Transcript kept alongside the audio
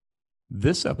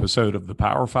This episode of the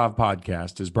Power 5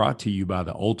 podcast is brought to you by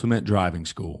the Ultimate Driving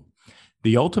School.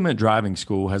 The Ultimate Driving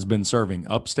School has been serving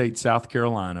upstate South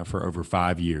Carolina for over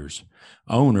 5 years.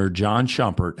 Owner John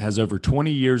Shumpert has over 20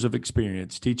 years of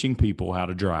experience teaching people how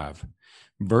to drive.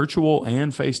 Virtual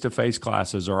and face-to-face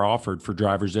classes are offered for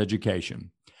driver's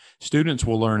education. Students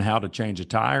will learn how to change a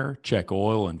tire, check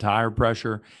oil and tire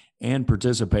pressure, and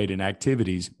participate in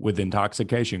activities with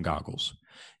intoxication goggles.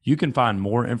 You can find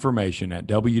more information at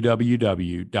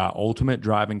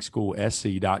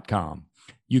www.ultimatedrivingschoolsc.com.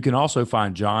 You can also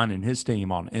find John and his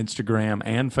team on Instagram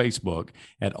and Facebook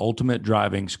at Ultimate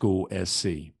Driving School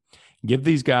SC. Give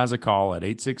these guys a call at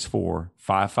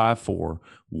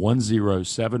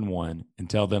 864-554-1071 and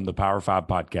tell them the Power 5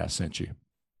 podcast sent you.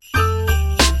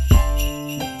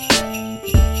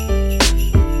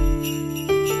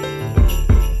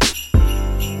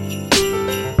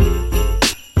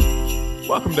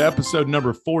 Welcome to episode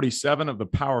number 47 of the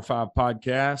Power 5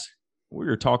 podcast. We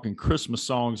are talking Christmas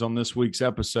songs on this week's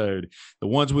episode, the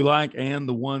ones we like and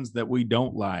the ones that we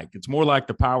don't like. It's more like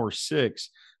the Power 6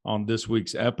 on this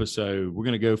week's episode. We're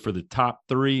going to go for the top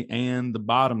three and the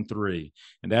bottom three.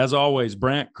 And as always,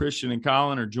 Brant, Christian, and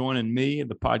Colin are joining me in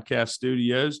the podcast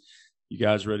studios. You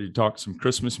guys ready to talk some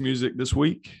Christmas music this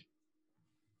week?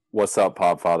 What's up,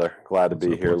 Popfather? Glad to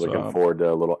be here. Looking forward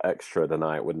to a little extra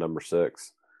tonight with number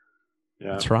 6.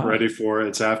 Yeah, that's right. Ready for it.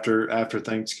 It's after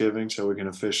Thanksgiving, so we can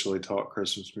officially talk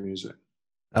Christmas music.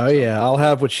 Oh, yeah. I'll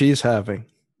have what she's having.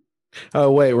 Oh,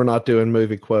 wait. We're not doing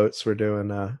movie quotes. We're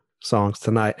doing songs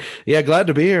tonight. Yeah, glad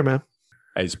to be here, man.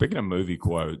 Hey, speaking of movie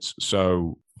quotes,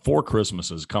 so Four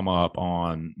Christmases come up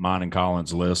on mine and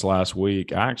Colin's list last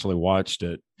week. I actually watched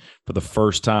it for the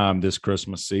first time this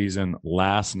Christmas season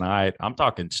last night. I'm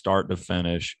talking start to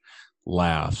finish.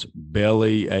 Laughs,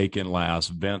 belly aching laughs.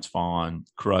 Vince Vaughn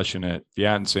crushing it. If you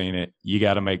hadn't seen it, you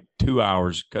got to make 2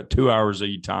 hours, cut 2 hours of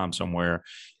your time somewhere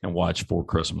and watch Four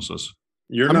Christmases.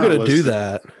 I'm going to do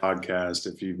that podcast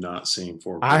if you've not seen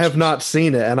Four Christmases. I have not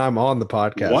seen it, and I'm on the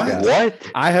podcast.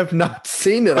 What? I have not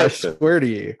seen it. Christian, I swear to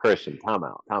you. Christian, time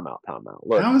out.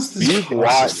 Look, how is this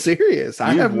I'm serious?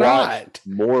 I have not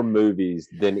more movies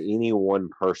than any one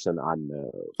person I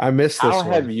know. I missed this How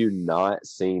one. have you not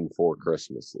seen Four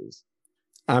Christmases?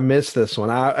 I missed this one.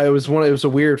 It was a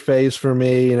weird phase for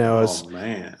me. You know,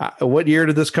 man. What year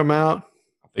did this come out?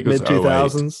 I think it was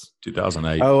mid-2000s?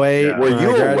 2008. 08. Yeah. Were you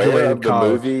aware of the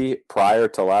college. movie prior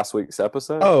to last week's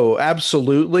episode? Oh,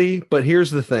 absolutely. But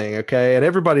here's the thing, okay? And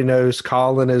everybody knows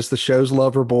Colin is the show's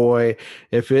lover boy.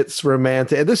 If it's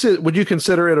romantic, would you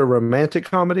consider it a romantic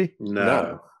comedy?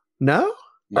 No. No?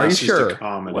 Are you sure?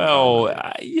 Well,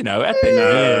 at the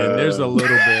end, there's a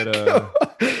little bit of.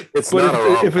 It's but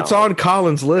not if it's on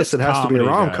Colin's list, it has to be a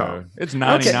rom-com. It's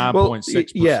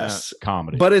 99.6% yes,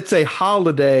 comedy. But it's a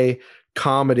holiday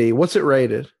comedy. What's it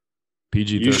rated?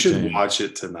 PG-13. You should watch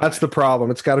it tonight. That's the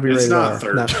problem. It's got to be rated R. It's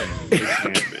not 13. It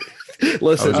can't be.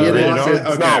 Listen,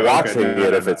 it's not watching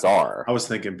it if it's R. I was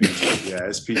thinking PG. Yeah,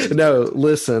 it's PG. No,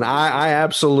 listen, I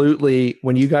absolutely,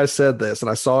 when you guys said this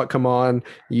and I saw it come on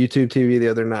YouTube TV the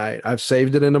other night, I've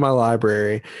saved it into my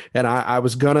library, and I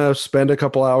was going to spend a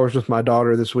couple hours with my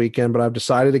daughter this weekend, but I've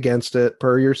decided against it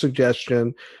per your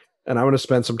suggestion. And I'm going to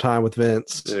spend some time with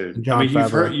Vince. Dude, John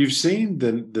you've seen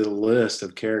the list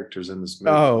of characters in this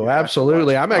movie. Oh,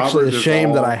 absolutely. I'm actually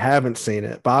ashamed that I haven't seen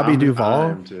it. Bobby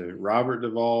Duvall. Robert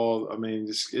Duvall. I mean,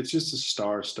 it's just a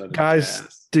star-studded guys,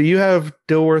 cast. Do you have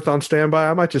Dilworth on standby?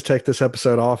 I might just take this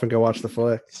episode off and go watch the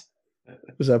flick.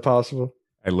 Is that possible?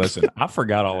 Hey, listen, I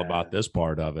forgot all about this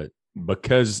part of it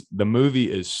because the movie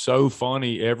is so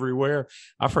funny everywhere.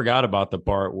 I forgot about the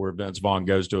part where Vince Vaughn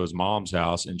goes to his mom's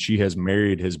house and she has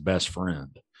married his best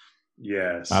friend.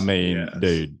 Yes. I mean,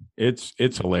 dude, it's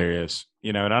hilarious.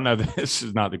 And I know this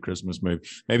is not the Christmas movie.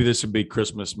 Maybe this would be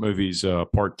Christmas movies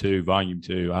part 2, volume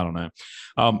 2. I don't know.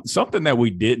 Something that we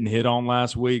didn't hit on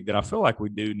last week that I feel like we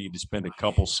do need to spend a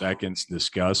couple seconds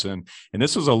discussing. And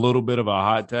this was a little bit of a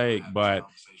hot take, but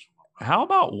how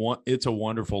about It's a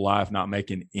Wonderful Life not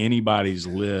making anybody's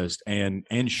list? And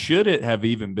should it have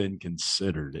even been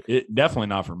considered? It definitely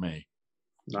not for me.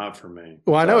 Not for me.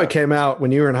 Well, I know it came out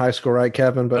when you were in high school, right,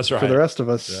 Kevin? But That's right. For the rest of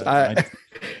us,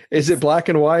 is it black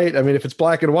and white? I mean, if it's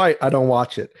black and white, I don't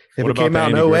watch it. If it came out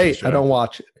in 08, I don't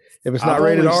watch it. If it's not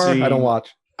rated R, I don't watch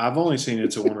it. I've only seen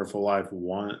It's a Wonderful Life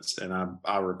once, and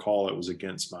I recall it was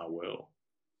against my will.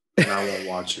 And I won't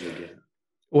watch it again.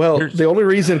 Well, the only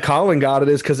reason Colin got it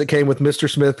is because it came with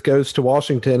Mr. Smith Goes to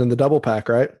Washington in the double pack,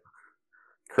 right?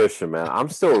 Christian, man, I'm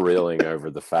still reeling over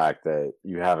the fact that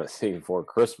you haven't seen Four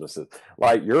Christmases.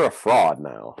 Like, you're a fraud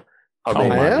now. I mean,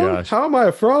 Gosh. How am I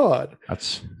a fraud?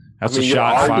 That's That's a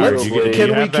shot fired.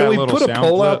 Can we put a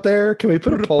poll out there? Can we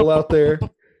put a poll out there?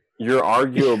 You're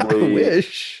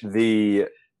arguably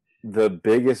the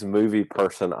biggest movie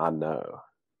person I know.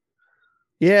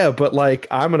 Yeah, but like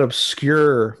I'm an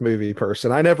obscure movie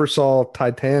person. I never saw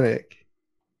Titanic.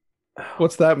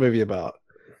 What's that movie about?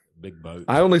 Big boat.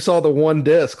 I only saw the one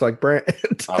disc, like Brant.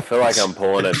 I feel like I'm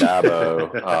pulling a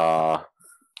Dabo.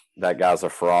 That guy's a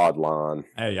fraud line.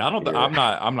 Hey,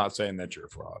 I'm not saying that you're a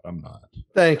fraud. I'm not.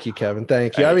 Thank you, Kevin.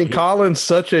 Thank you. I mean, Colin's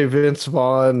such a Vince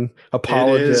Vaughn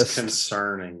apologist. It is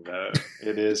concerning, though.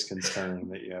 It is concerning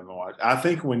that you haven't watched. I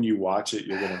think when you watch it,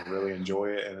 you're going to really enjoy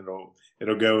it, and it'll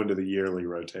go into the yearly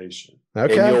rotation.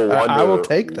 Okay, I will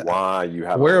take that. Why you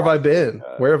have? Where have I been?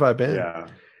 Where have I been? Yeah.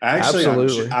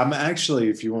 Absolutely. I'm actually,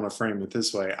 if you want to frame it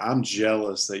this way, I'm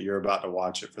jealous that you're about to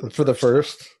watch it for the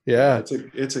first. Yeah, it's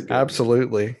a good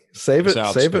absolutely movie. Save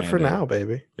it for now,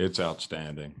 baby. It's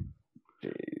outstanding.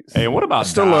 Jeez. Hey, what about? I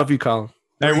still love you, Colin.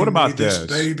 Hey, what about this,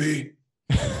 baby?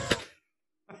 That's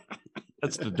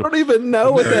the. I don't even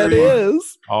know what that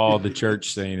is. Oh, the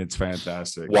church scene. It's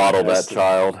fantastic. Waddle that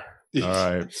child. All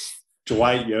right.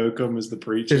 Dwight Yoakam is the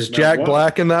preacher. Is Jack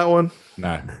Black in that one?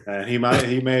 No. He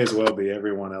may as well be.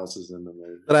 Everyone else is in the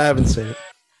movie. But I haven't seen it.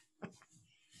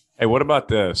 Hey, what about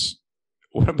this?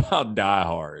 What about Die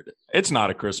Hard? It's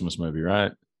not a Christmas movie,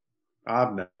 right?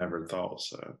 I've never thought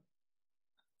so.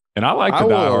 And I like the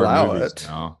Die Hard movies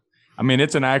now. I mean,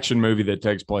 it's an action movie that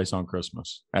takes place on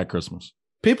Christmas, at Christmas.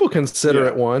 People consider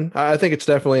it one. I think it's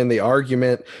definitely in the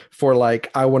argument for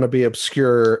like, I want to be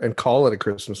obscure and call it a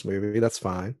Christmas movie. That's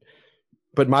fine.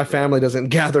 But my family doesn't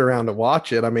gather around to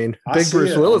watch it. I mean, big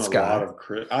Bruce Willis guy.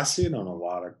 I see it on a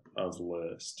lot of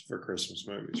lists for Christmas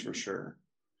movies for sure.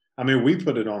 I mean, we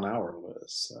put it on our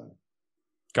list. So.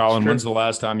 Colin, when's the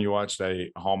last time you watched a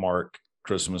Hallmark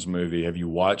Christmas movie? Have you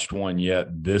watched one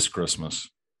yet this Christmas?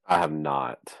 I have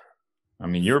not. I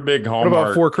mean, you're a big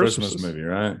Hallmark Christmas movie,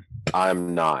 right?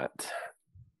 I'm not.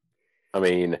 I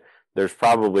mean, there's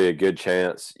probably a good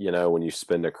chance, when you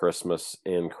spend a Christmas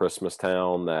in Christmas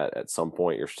Town, that at some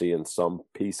point you're seeing some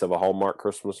piece of a Hallmark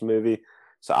Christmas movie.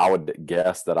 So I would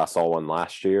guess that I saw one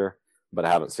last year, but I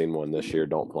haven't seen one this year.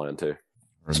 Don't plan to.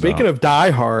 Speaking of Die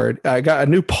Hard, I got a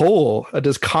new poll.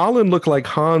 Does Colin look like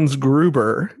Hans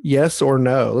Gruber? Yes or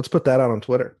no? Let's put that out on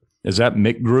Twitter. Is that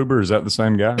Mick Gruber? Is that the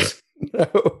same guy?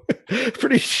 No.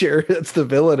 Pretty sure it's the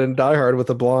villain in Die Hard with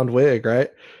a blonde wig, right?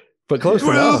 But close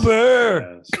enough.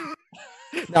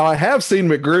 Now, I have seen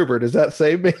MacGruber. Does that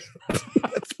save me?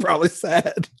 That's probably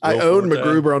sad. I own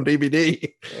MacGruber on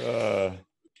DVD.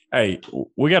 Hey,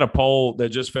 we got a poll that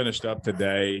just finished up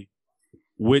today.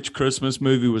 Which Christmas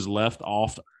movie was left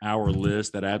off our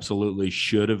list that absolutely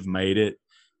should have made it?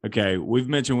 Okay, we've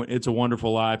mentioned It's a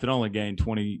Wonderful Life. It only gained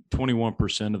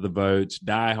 21% of the votes.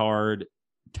 Die Hard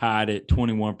tied it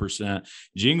 21%.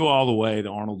 Jingle All the Way,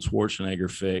 the Arnold Schwarzenegger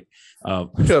flick.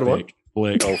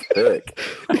 Flick. Oh, thick.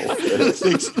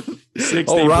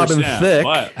 60%. Robin Thicke.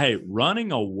 But hey,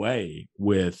 running away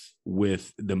with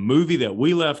the movie that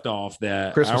we left off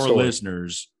that Christmas Story.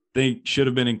 Listeners think should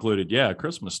have been included. Yeah,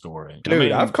 Christmas Story.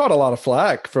 Dude, I've caught a lot of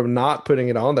flack from not putting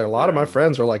it on there. A lot of my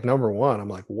friends are like number one. I'm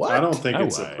like, what? I don't think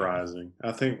it's surprising.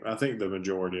 I think the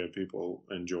majority of people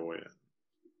enjoy it.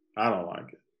 I don't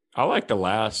like it. I like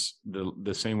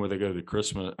the scene where they go to the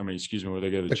Christmas. I mean, excuse me, where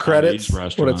they go to the Chinese credits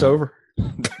restaurant when it's over.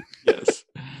 Yes,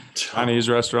 Chinese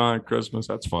restaurant Christmas.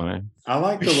 That's funny. I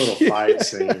like the little fight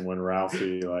scene when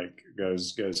Ralphie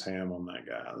goes ham on that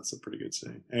guy. That's a pretty good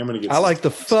scene. I like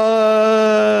the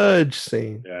fudge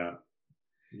scene. Yeah.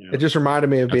 It just reminded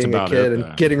me of being a kid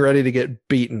and getting ready to get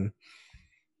beaten.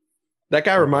 That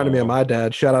guy reminded me of my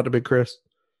dad. Shout out to Big Chris.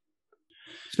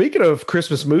 Speaking of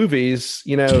Christmas movies,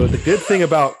 the good thing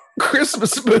about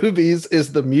Christmas movies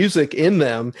is the music in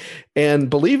them. And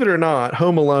believe it or not,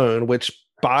 Home Alone, which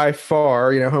by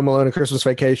far, Home Alone and Christmas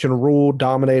Vacation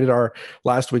dominated our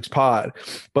last week's pod.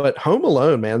 But Home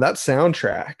Alone, man, that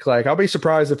soundtrack, like I'll be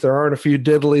surprised if there aren't a few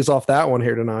diddlies off that one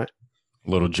here tonight.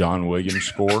 Little John Williams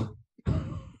score.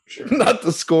 Sure. Not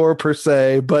the score per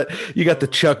se, but you got the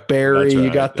Chuck Berry,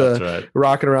 you got the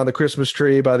Rocking Around the Christmas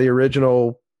Tree by the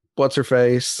original, what's her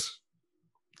face?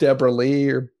 Deborah Lee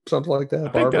or something like that. I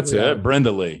think that's it.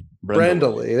 Brenda Lee. Brenda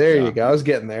Lee. There you go. I was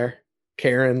getting there.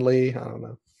 Karen Lee. I don't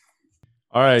know.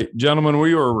 All right, gentlemen,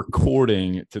 we are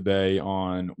recording today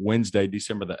on Wednesday,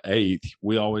 December the 8th.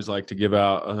 We always like to give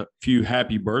out a few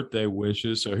happy birthday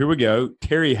wishes. So here we go.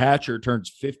 Terry Hatcher turns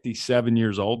 57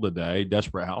 years old today.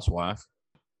 Desperate Housewife.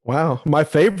 Wow. My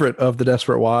favorite of the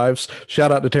Desperate Wives.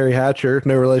 Shout out to Terry Hatcher.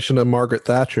 No relation to Margaret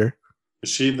Thatcher.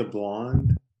 Is she the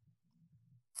blonde?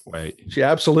 Wait. She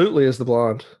absolutely is the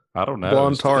blonde. I don't know.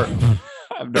 Blonde tart.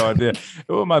 have no idea.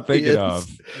 Who am I thinking is. of?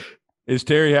 Is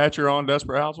Terry Hatcher on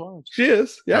Desperate Housewives? She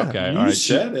is. Yeah. Okay. You All right.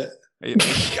 said it.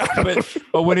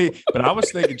 But I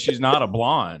was thinking she's not a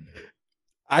blonde.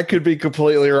 I could be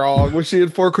completely wrong. Was she in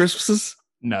Four Christmases?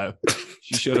 No,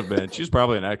 she should have been. She's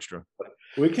probably an extra.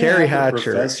 We can Terry have the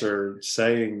Hatcher. professor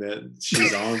saying that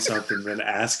she's on something, then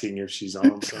asking if she's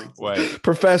on something. Wait,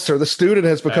 Professor, the student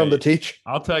has become Hey. the teacher.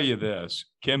 I'll tell you this.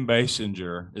 Kim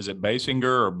Basinger. Is it Basinger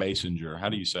or Basinger? How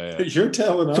do you say it? You're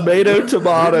telling us.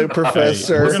 Tomato,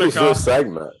 Professor. we're gonna This is this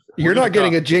segment. You're gonna not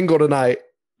getting a jingle tonight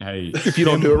Hey, if you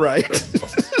don't do it right.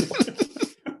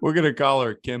 We're going to call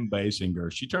her Kim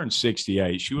Basinger. She turned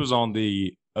 68. She was on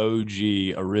the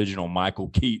OG original Michael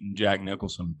Keaton, Jack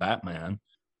Nicholson Batman.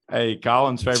 Hey,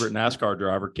 Colin's favorite NASCAR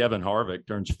driver, Kevin Harvick,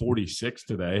 turns 46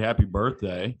 today. Happy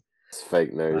birthday. It's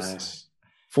fake news. Nice.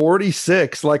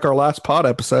 46, like our last pod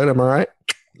episode. Am I right?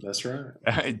 That's right.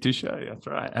 Hey, touche. That's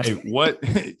right.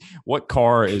 Hey, what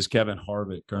car is Kevin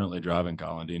Harvick currently driving,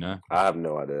 Colin? Do you know? I have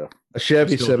no idea. A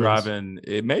Chevy Still Simmons. driving.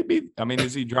 It may be. I mean,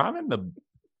 is he driving the?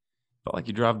 Felt like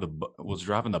he was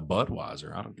driving the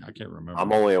Budweiser. I can't remember.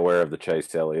 I'm only aware of the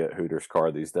Chase Elliott Hooters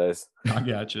car these days. I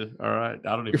got you. All right. I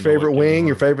don't even Your know favorite what wing, Kevin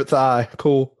your Harvick- favorite thigh.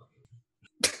 Cool.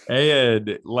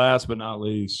 And last but not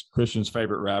least, Christian's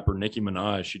favorite rapper, Nicki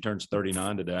Minaj. She turns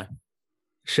 39 today.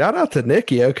 Shout out to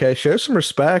Nikki. Okay. Show some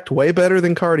respect. Way better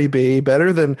than Cardi B,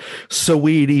 better than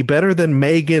Saweetie, better than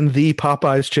Megan, the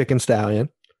Popeye's chicken stallion.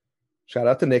 Shout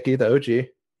out to Nikki, the OG.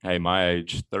 Hey, my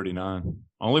age, 39.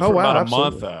 Only Oh, for wow, about a absolutely.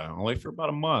 month, though. Only for about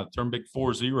a month. Turn big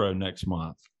 40 next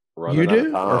month. Running You out of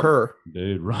do time. or her?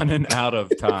 Dude, running out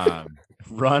of time.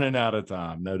 Running out of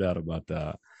time. No doubt about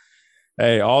that.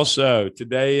 Hey, also,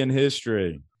 today in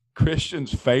history,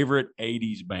 Christian's favorite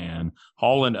 80s band,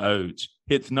 Hall & Oates,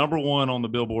 hits #1 on the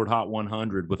Billboard Hot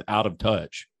 100 with Out of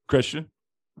Touch. Christian?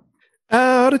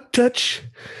 Out of touch,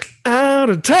 out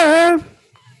of time.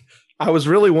 I was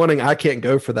really wanting I Can't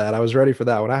Go For That. I was ready for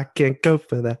that one. I can't go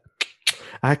for that.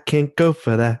 I can't go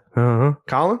for that.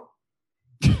 Colin?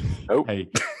 Nope. Hey,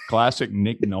 classic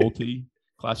Nick Nolte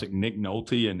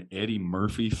and Eddie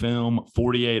Murphy film,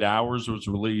 48 Hours, was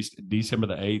released December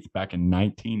the 8th back in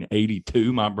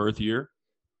 1982, my birth year.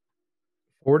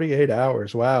 48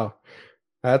 hours. Wow.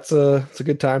 It's a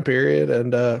good time period.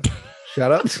 And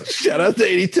shout out to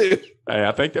 82. Hey,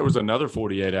 I think there was another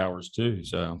 48 Hours too,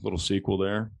 so a little sequel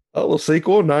there. A little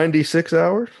sequel, 96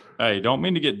 hours. Hey, don't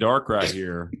mean to get dark right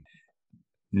here.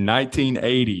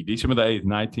 1980, December the 8th,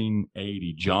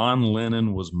 1980, John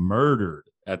Lennon was murdered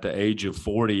at the age of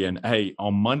 40. And hey,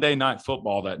 on Monday Night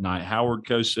Football that night, Howard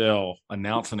Cosell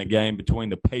announcing a game between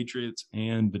the Patriots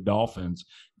and the Dolphins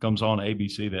comes on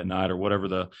ABC that night or whatever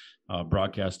the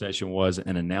broadcast station was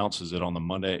and announces it on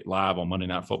the live on Monday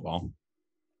Night Football.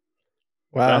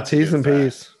 Wow. That's a T's good and fact.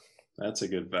 P's. That's a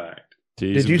good fact.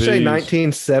 Did you say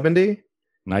 1970?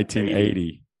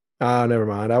 1980. Oh, never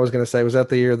mind. I was going to say, was that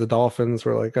the year the Dolphins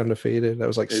were like undefeated? That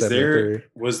was like Is 73.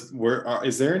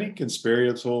 is there any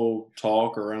conspiratorial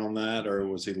talk around that, or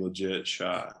was he legit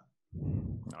shot?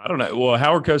 I don't know. Well,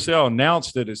 Howard Cosell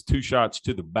announced it as 2 shots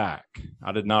to the back.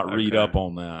 I did not read Okay. up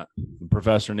on that. The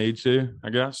professor needs to,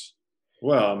 I guess.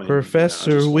 Well, I mean,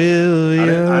 Professor I just-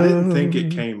 Williams. I didn't think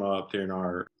it came up during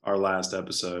our last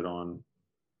episode on.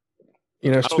 You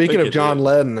know, don't speaking think of it John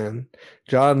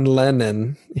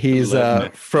Lennon, he's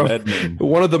from Ledman.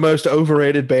 one of the most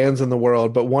overrated bands in the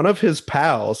world, but one of his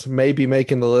pals may be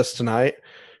making the list tonight.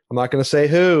 I'm not going to say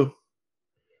who,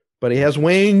 but he has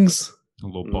wings. A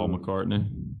little Paul McCartney.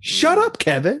 Shut up,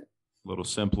 Kevin. A little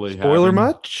simply. Spoiler having-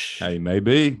 much? Hey,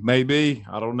 maybe.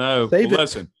 I don't know. Save Well, it.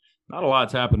 listen, not a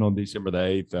lot's happened on December the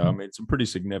 8th, though. I mean, some pretty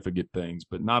significant things,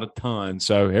 but not a ton.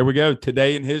 So here we go.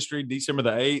 Today in history, December the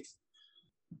 8th.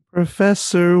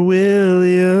 Professor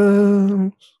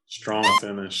Williams. Strong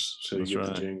finish, so you That's get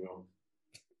right. the jingle.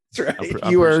 That's right. I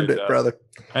You earned appreciate it, that. brother.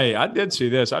 Hey, I did see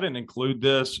this. I didn't include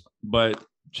this, but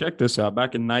check this out.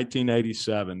 Back in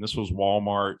 1987, this was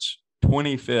Walmart's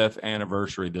 25th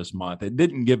anniversary this month. It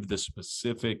didn't give the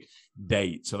specific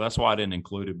date, so that's why I didn't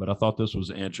include it, but I thought this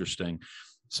was interesting.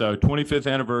 So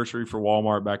 25th anniversary for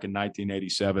Walmart back in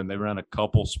 1987. They ran a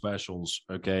couple specials,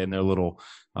 okay, in their little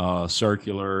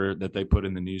circular that they put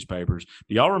in the newspapers.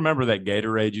 Do y'all remember that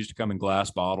Gatorade used to come in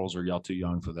glass bottles, or are y'all too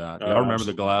young for that? Do y'all remember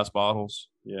the glass bottles?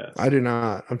 Yes, I do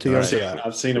not. I'm too young Right. for that.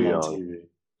 I've seen him on Young. TV.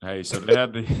 Hey, so they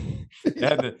had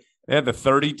the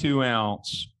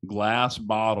 32-ounce glass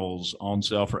bottles on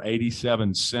sale for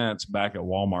 87 cents back at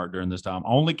Walmart during this time.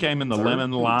 Only came in the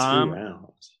lemon 32 lime. ounce.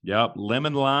 Yep,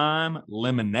 lemon lime,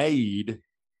 lemonade,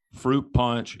 fruit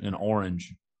punch, and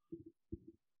orange.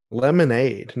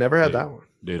 Lemonade. Never had that one.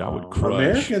 Dude, I would crush.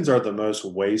 Americans are the most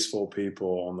wasteful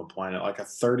people on the planet. Like a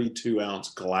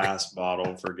 32-ounce glass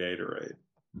bottle for Gatorade.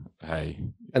 Hey,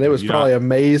 And it was probably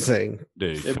amazing.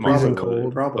 Dude, It come freezing on. cold.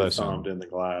 It probably Listen. foamed in the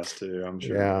glass too, I'm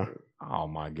sure. Yeah. Oh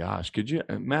my gosh. Could you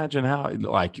imagine how,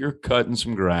 like, you're cutting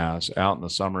some grass out in the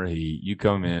summer heat? You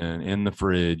come in the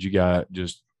fridge, you got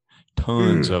just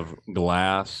tons of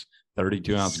glass,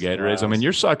 32-ounce Gatorades. I mean,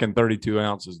 you're sucking 32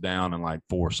 ounces down in like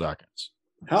 4 seconds.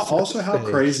 How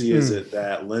crazy is it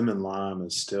that lemon lime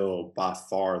is still by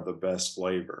far the best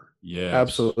flavor? Yeah,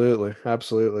 Absolutely.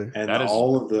 And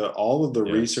all of the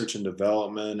research and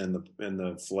development and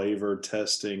the flavor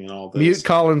testing and all this. Mute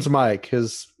Colin's mic.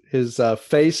 His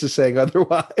face is saying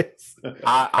otherwise.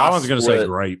 Colin's going to say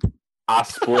grape. I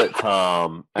split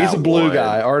Tom. He's a blue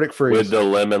guy, Arctic Freeze. With the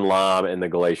lemon lime and the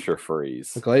Glacier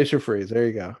Freeze. The Glacier Freeze. There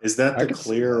you go. Is that the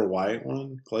clear white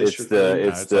one? Glacier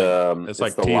It's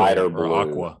like the lighter blue.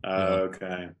 Aqua.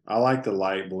 Okay. I like the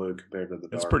light blue compared to the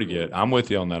dark. It's pretty good. I'm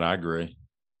with you on that. I agree.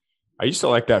 I used to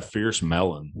like that Fierce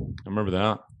Melon. Remember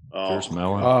that? Fierce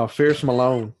Melon. Oh, Fierce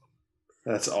Malone.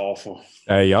 That's awful.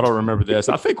 Hey, y'all don't remember this.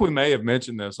 I think we may have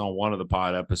mentioned this on one of the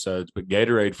pod episodes, but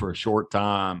Gatorade for a short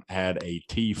time had a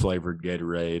tea-flavored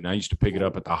Gatorade, and I used to pick it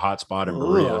up at the hot spot in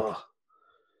Berea.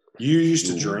 You used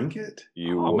to drink it?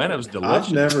 Oh, man, it was delicious.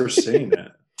 I've never seen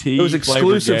it. It was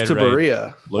exclusive to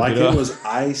Berea. It was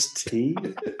iced tea?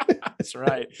 That's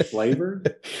right.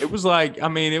 Flavored? It was like, I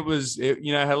mean, it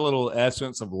had a little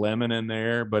essence of lemon in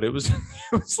there, but it was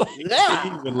like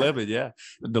tea with lemon. Yeah,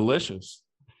 delicious.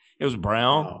 It was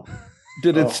brown. Wow.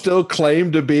 Did it still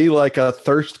claim to be like a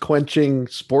thirst-quenching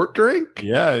sport drink?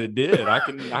 Yeah, it did. I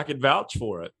can vouch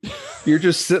for it. You're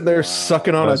just sitting there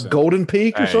sucking on a Golden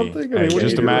Peak or something? I mean,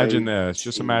 just imagine this.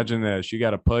 Just imagine this. You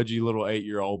got a pudgy little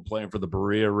 8-year-old playing for the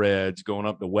Berea Reds going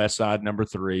up to West Side number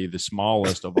 3, the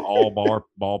smallest of all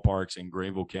ballparks in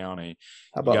Greenville County.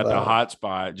 How about you got that? the hot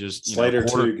spot just Slater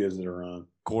 2 gives it a run.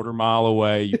 Quarter mile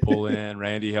away. You pull in.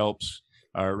 Randy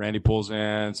pulls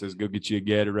in, says, go get you a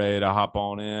Gatorade. I hop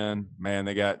on in. Man,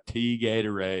 they got tea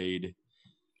Gatorade.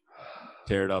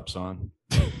 Tear it up, son.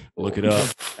 Look it up.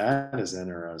 That is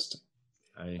interesting.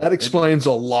 Hey, that explains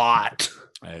a lot.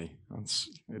 Hey,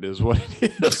 it is what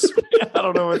it is. I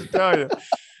don't know what to tell you.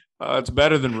 It's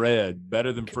better than red,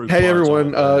 better than fruit. Hey,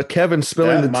 everyone. Kevin's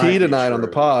spilling the tea tonight on the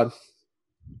pod.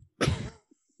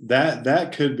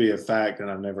 That could be a fact,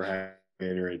 and I've never had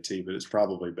Gatorade tea, but it's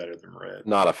probably better than red.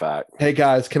 Not a fact. Hey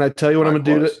guys, can I tell you what I'm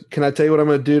gonna do? Can I tell you what I'm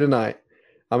gonna do tonight?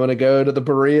 I'm gonna go to the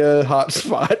Berea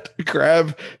hotspot,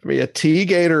 grab me a tea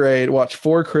Gatorade, watch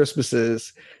 4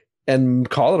 Christmases, and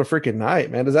call it a freaking night,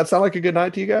 man. Does that sound like a good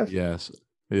night to you guys? Yes.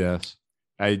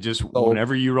 Hey, just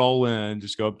whenever you roll in,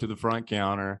 just go up to the front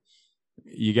counter.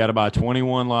 You got to buy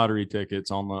 21 lottery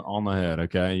tickets on the head.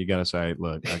 Okay, you got to say,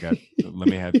 look, let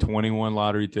me have 21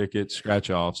 lottery tickets, scratch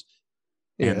offs.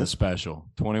 And the special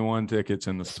 21 tickets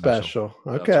in the special.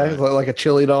 Okay. Right. Like a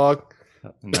chili dog.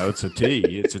 No, it's a tea.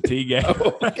 It's a tea game.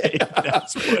 Okay,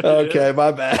 okay,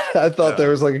 my bad. I thought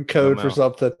there was like a code for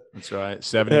something. That's right.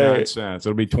 79 cents.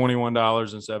 It'll be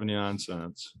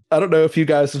 $21.79. I don't know if you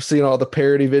guys have seen all the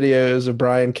parody videos of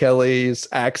Brian Kelly's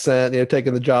accent,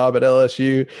 taking the job at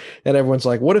LSU. And everyone's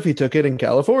like, what if he took it in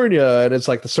California? And it's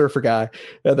like the surfer guy.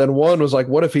 And then one was like,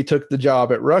 what if he took the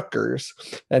job at Rutgers?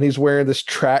 And he's wearing this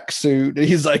track suit. And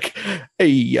he's like,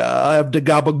 hey, I have the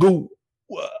gabagoo.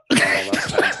 Oh,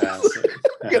 that's fantastic.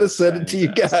 I'm going to send it to you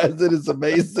guys. It is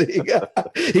amazing.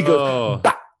 He goes,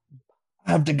 bah,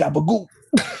 I have the gabagoo.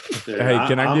 Dude, hey,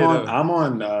 I'm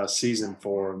on season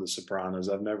 4 of The Sopranos.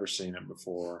 I've never seen it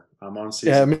before. I'm on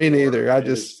season. Yeah, me neither. I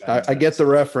get the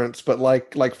reference, but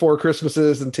like 4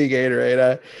 Christmases and tea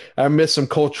Gatorade, I miss some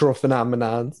cultural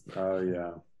phenomenons. Oh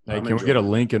yeah. Hey, can we get a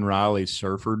Lincoln Riley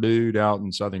surfer dude out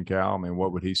in Southern Cal? I mean,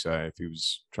 what would he say if he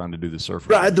was trying to do the surfer?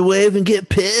 Ride the wave and get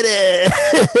pitted.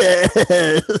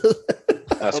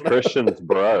 That's Christian's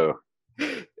bro.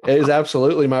 It is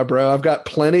absolutely my bro. I've got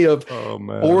plenty of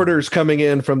orders coming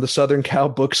in from the Southern Cal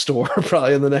bookstore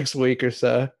probably in the next week or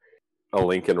so. A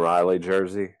Lincoln Riley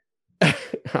jersey?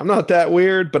 I'm not that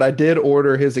weird, but I did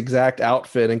order his exact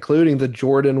outfit, including the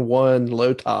Jordan 1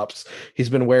 low tops he's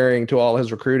been wearing to all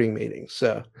his recruiting meetings.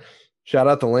 So shout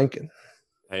out to Lincoln.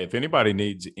 Hey, if anybody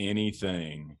needs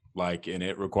anything and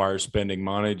it requires spending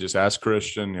money, just ask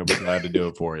Christian. He'll be glad to do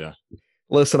it for you.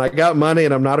 Listen, I got money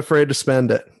and I'm not afraid to spend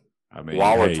it. I mean,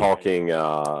 while we're talking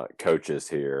coaches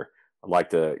here, I'd like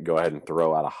to go ahead and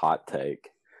throw out a hot take.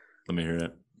 Let me hear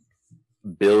it.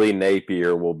 Billy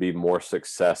Napier will be more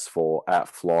successful at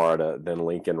Florida than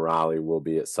Lincoln Riley will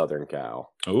be at Southern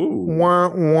Cal. Ooh.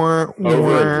 Over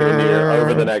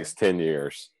the next 10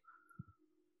 years.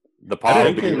 The pod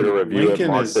will be to review it,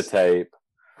 mark the tape.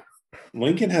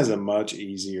 Lincoln has a much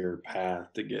easier path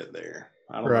to get there.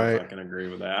 I don't know Right. if I can agree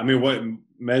with that. I mean, what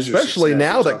measures? Especially success?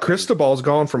 now We're that talking- Cristobal's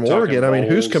gone from we're talking Oregon. I mean,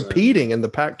 who's bowls competing and- in the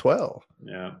Pac-12?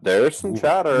 Yeah. There's some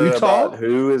chatter Utah? about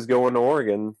who is going to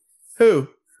Oregon. Who?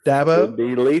 Could Dabo?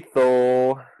 be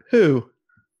lethal. Who?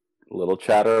 Little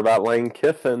chatter about Lane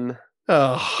Kiffin. We'll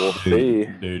Oh, see.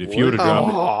 Dude, if you would have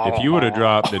Oh.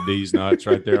 dropped the D's nuts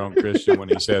right there on Christian when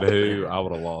he said who, I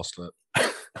would have lost it.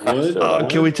 Would-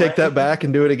 can we take that back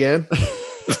and do it again?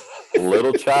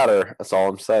 Little chatter. That's all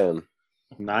I'm saying.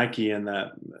 Nike in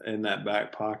that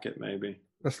back pocket, maybe.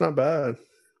 That's not bad.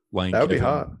 Lane That would be Kiffin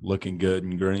hot. looking good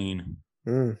and green.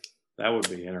 Mm, That would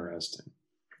be interesting.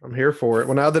 I'm here for it.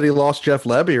 Well, now that he lost Jeff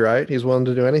Levy, right? He's willing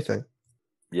to do anything.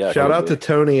 Yeah. Shout out to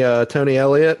Tony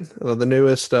Elliott, the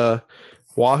newest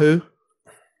Wahoo.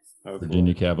 Hopefully.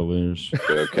 Virginia Cavaliers.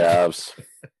 Go Cavs.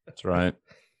 That's right.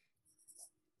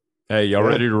 Hey, y'all Yeah.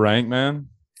 ready to rank, man?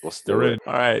 Let's They're do ready. it.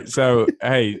 All right. So,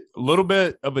 hey, a little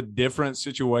bit of a different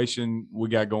situation we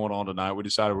got going on tonight. We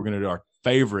decided we're going to do our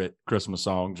favorite Christmas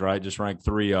songs, right? Just rank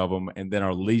 3 of them, and then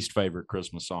our least favorite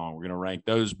Christmas song. We're going to rank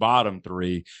those bottom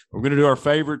 3. We're going to do our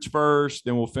favorites first,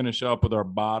 then we'll finish up with our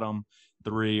bottom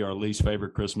 3, our least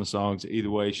favorite Christmas songs. Either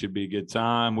way, should be a good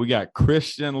time. We got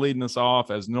Christian leading us off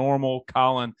as normal,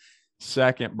 Colin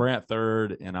second, Brant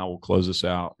third, and I will close us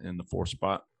out in the 4th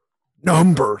spot.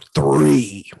 Number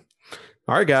 3.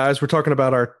 All right, guys, we're talking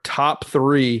about our top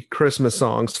 3 Christmas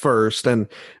songs first. And,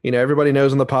 everybody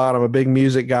knows on the pod, I'm a big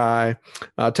music guy.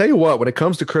 I'll tell you what, when it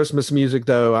comes to Christmas music,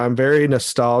 though, I'm very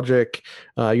nostalgic.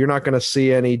 You're not going to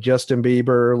see any Justin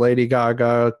Bieber, Lady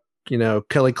Gaga,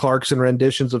 Kelly Clarkson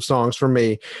renditions of songs from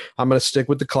me. I'm going to stick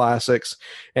with the classics.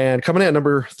 And coming in at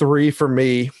number 3 for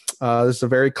me, this is a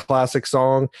very classic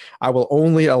song. I will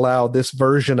only allow this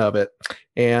version of it.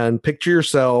 And picture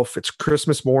yourself, it's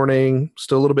Christmas morning,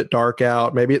 still a little bit dark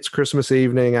out. Maybe it's Christmas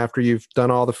evening after you've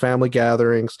done all the family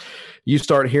gatherings. You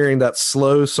start hearing that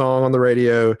slow song on the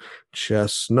radio,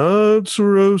 chestnuts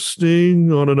roasting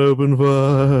on an open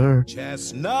fire.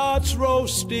 Chestnuts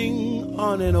roasting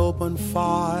on an open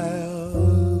fire.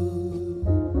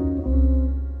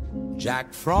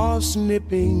 Jack Frost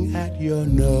nipping at your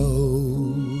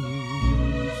nose.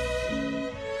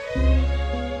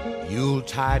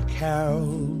 Yuletide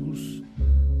carols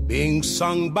being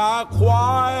sung by a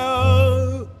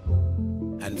choir.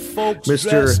 And folks Mr.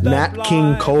 dressed Nat up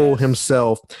King like Cole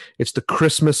himself. It's the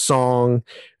Christmas song.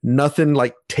 Nothing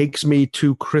like takes me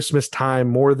to Christmas time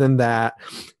more than that.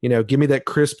 Give me that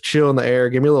crisp chill in the air.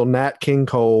 Give me a little Nat King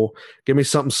Cole. Give me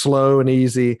something slow and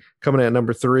easy. Coming in at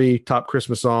number 3, top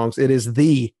Christmas songs. It is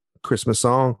the Christmas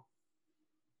song.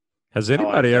 Has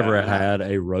anybody that, ever man. had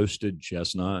a roasted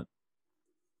chestnut?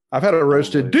 I've had a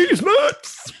roasted D's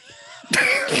nuts.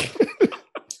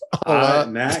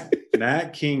 Nat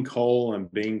King Cole and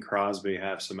Bing Crosby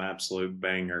have some absolute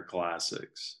banger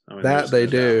classics. I mean, That there's they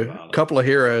no doubt do. about it. Couple of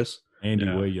heroes. Andy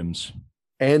Yeah. Williams.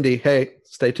 Andy, hey,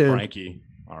 stay tuned. Frankie.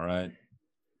 All right.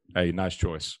 Hey, nice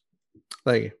choice.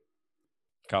 Thank you.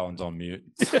 Colin's on mute.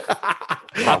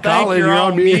 Colin, you're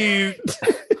on mute.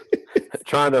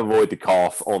 Trying to avoid the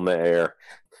cough on the air.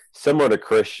 Similar to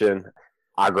Christian,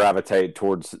 I gravitate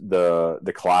towards the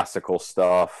classical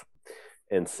stuff.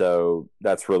 And so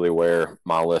that's really where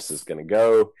my list is going to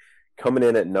go. Coming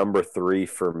in at number 3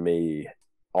 for me,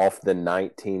 off the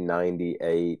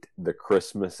 1998 The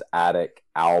Christmas Attic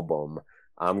album,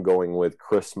 I'm going with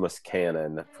Christmas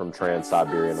Canon from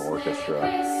Trans-Siberian Orchestra.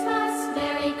 Christmas,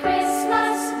 Merry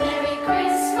Christmas, Merry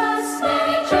Christmas,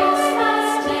 Merry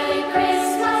Christmas, Merry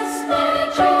Christmas,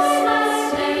 Merry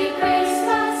Christmas, Merry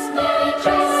Christmas, Merry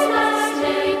Christmas,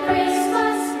 Merry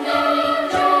Christmas, Merry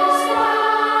Christmas.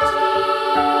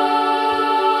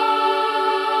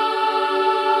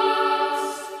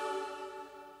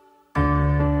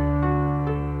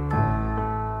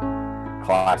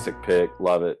 Classic pick,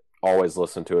 love it. Always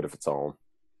listen to it if it's on.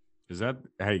 Is that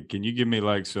hey, can you give me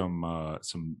like some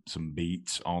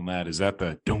beats on that? Is that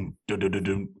the doom doo doo doo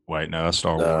doom? Wait, no, that's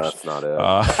Star No, Wars. that's not it.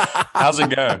 How's it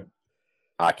go?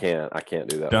 I can't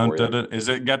do that Dun, for dun, you. dun. Is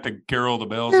it got the Carol of the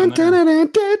Bells in there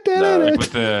with That's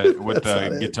the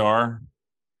not it. guitar?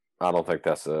 I don't think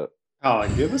that's it.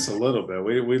 Colin, give us a little bit.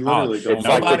 We literally shit. It's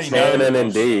don't. like the Nobody canon in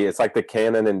knows. D. It's like the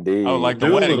canon in D. Oh, like the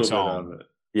Do a wedding little song. bit of it.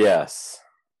 yes.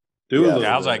 Do a Yeah. little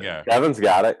How's bit. that go? Kevin's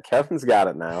got it. Kevin's got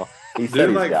it now. He said Do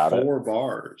he's like got 4 it.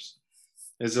 bars.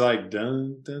 It's like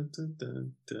dun dun dun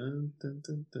dun dun dun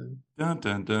dun dun. Dun,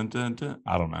 dun, dun, dun, dun.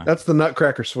 I don't know. That's the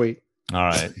Nutcracker Suite. All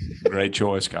right. Great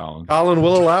choice, Colin. Colin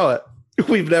will allow it.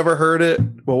 We've never heard it.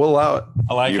 Well, we'll allow it.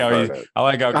 I like You've how heard it. I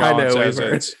like how I Colin know, says we've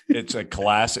heard it's a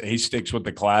classic. He sticks with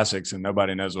the classics, and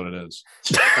nobody knows what it is.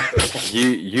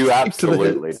 You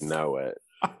absolutely hits. know it.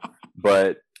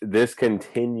 But this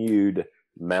continued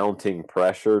mounting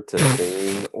pressure to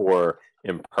sing or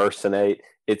impersonate,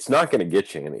 it's not going to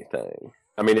get you anything.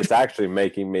 I mean, it's actually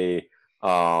making me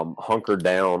hunker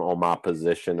down on my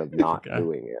position of not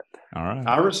doing it. All right.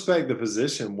 I respect the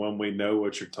position when we know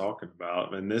what you're talking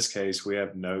about. In this case, we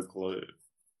have no clue.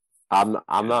 I'm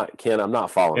not, Ken. I'm not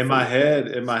following. In my head,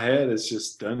 it's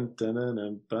just dun dun dun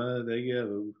dun. Dun they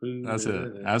go. That's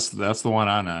it. That's the one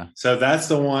I know. So that's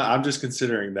the one. I'm just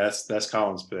considering that's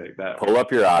Colin's pick. That Pull up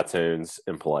your iTunes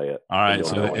and play it. All right. You'll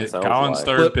So know what it sounds Colin's like.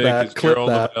 third Clip pick that, is clip Carol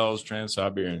that. LaBelle's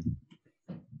Trans-Siberian.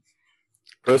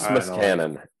 Christmas All right,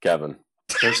 Canon, Kevin.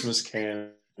 Christmas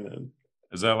Canon.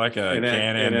 Is that like a And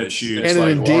cannon that it's- shoots it's Cannon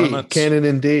like in D. ornaments? Cannon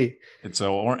in D.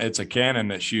 It's a cannon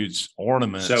that shoots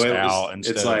ornaments So out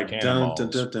instead it's of like dun cannonballs. dun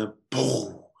dun dun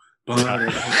boom.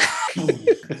 Boom.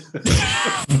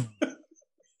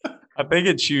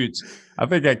 I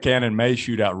think that cannon may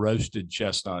shoot out roasted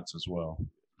chestnuts as well.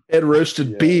 And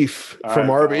roasted Yeah. beef All from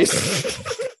right, Arby's.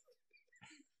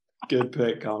 Good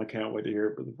pick, Colin. I can't wait to hear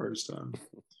it for the first time.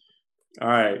 All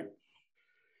right.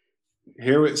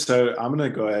 So I'm going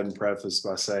to go ahead and preface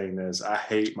by saying this. I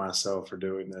hate myself for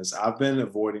doing this. I've been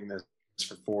avoiding this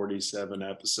for 47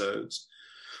 episodes.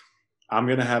 I'm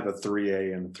going to have a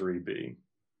 3A and a 3B.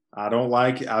 I don't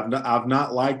like it. I've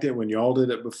not liked it when y'all did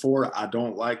it before. I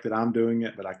don't like that I'm doing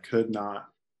it, but I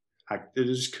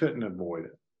just couldn't avoid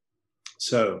it.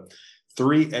 So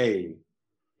 3A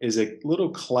is a little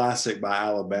classic by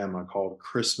Alabama called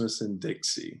Christmas in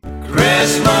Dixie.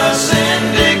 Christmas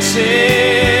in Dixie,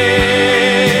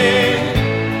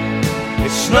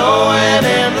 it's snowing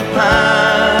in the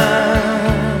pines.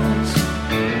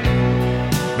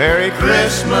 Merry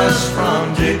Christmas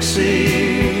from Dixie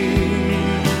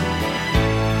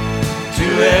to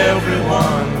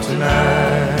everyone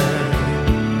tonight.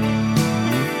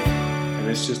 And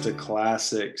it's just a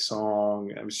classic song.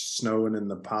 It was snowing in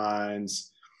the pines.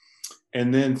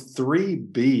 And then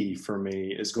 3B for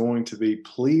me is going to be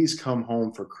Please Come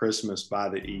Home for Christmas by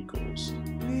the Eagles.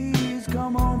 Please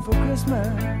come home for Christmas.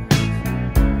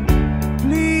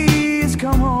 Please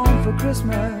come home for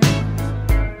Christmas.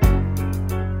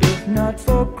 If not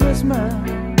for Christmas,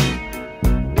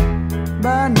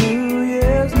 by New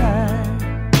Year's night.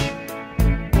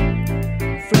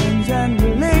 Friends and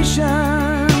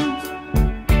relations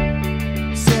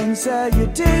send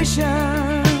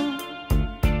salutations.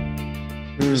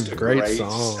 Just a great great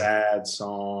song. sad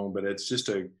song, but it's just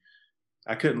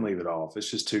I couldn't leave it off.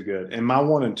 It's just too good. And my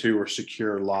 1 and 2 were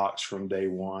secure locks from day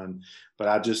one, but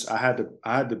I had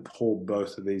to pull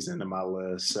both of these into my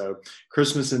list. So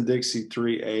Christmas in Dixie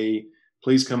 3A,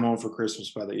 Please Come Home for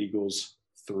Christmas by the Eagles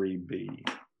 3B.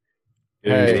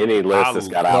 Hey, Any list that's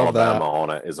got love Alabama that. on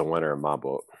it is a winner in my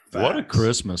book. What a Facts.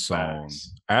 Christmas song.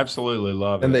 Facts. Absolutely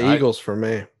love it. And the Eagles for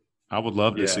me. I would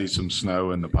love to Yeah. see some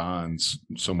snow in the pines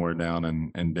somewhere down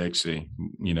in Dixie.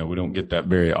 You know, we don't get that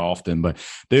very often. But,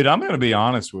 dude, I'm going to be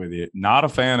honest with you. Not a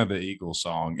fan of the Eagles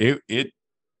song. It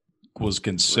was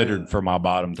considered Really? for my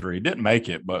bottom 3. Didn't make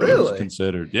it, but it was Really?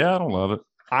 considered. Yeah, I don't love it.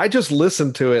 I just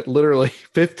listened to it literally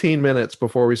 15 minutes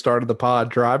before we started the pod,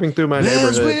 driving through my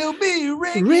neighborhood. be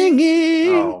Ringing.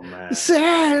 Oh man.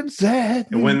 Sad.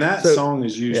 And when that So- song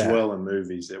is used yeah. well in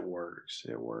movies, it works.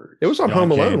 It works. It was on John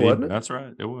Home Alone, Candy. wasn't it? That's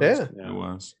right. It was. Yeah. Yeah. It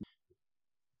was.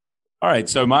 All right.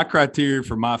 So my criteria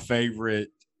for my favorite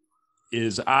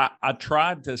is I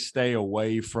tried to stay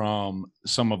away from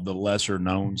some of the lesser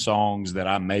known songs that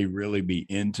I may really be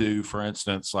into. For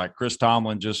instance, like Chris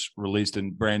Tomlin just released a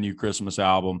brand new Christmas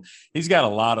album. He's got a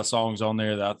lot of songs on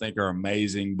there that I think are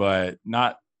amazing, but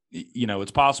not, you know,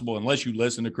 it's possible unless you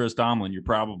listen to Chris Tomlin, you're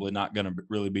probably not going to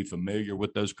really be familiar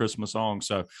with those Christmas songs.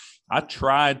 So I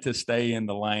tried to stay in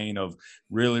the lane of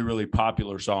really, really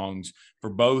popular songs for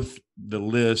both the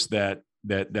list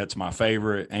that's my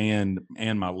favorite and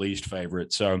my least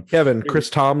favorite. So Kevin, Chris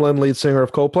Tomlin, lead singer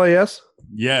of Coldplay, yes?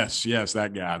 yes,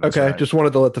 that guy. That's Okay, right. just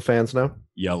wanted to let the fans know.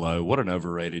 Yellow. What an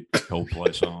overrated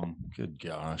Coldplay song. Good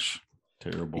gosh.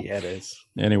 Terrible. it is.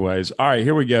 Anyways, all right,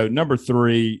 here we go. Number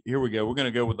 3. Here we go. We're going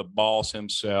to go with the boss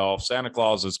himself. Santa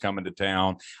Claus is coming to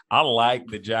town. I like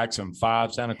the Jackson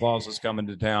 5 Santa Claus is coming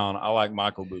to town. I like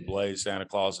Michael Bublé's Santa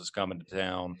Claus is coming to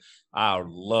town. I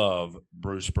love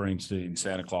Bruce Springsteen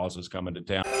Santa Claus is coming to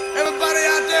town. Everybody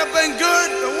out there been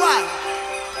good or what?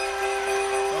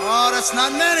 Oh, that's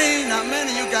not many. Not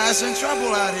many. You guys in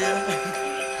trouble out here.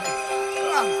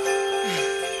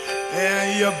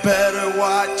 Yeah, you better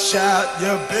watch out.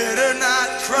 You better not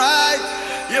cry.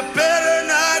 You better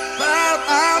not pout,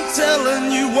 I'm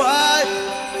telling you why.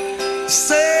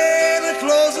 Santa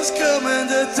Claus is coming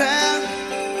to town.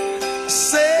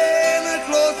 Santa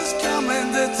Claus is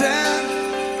coming to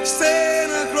town.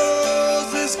 Santa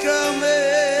Claus is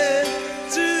coming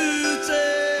to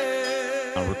town.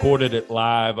 I recorded it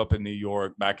live up in New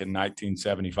York back in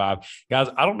 1975. Guys,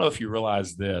 I don't know if you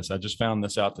realize this. I just found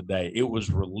this out today. It was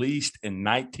released in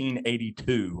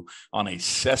 1982 on a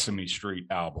Sesame Street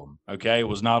album. Okay. It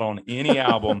was not on any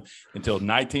album until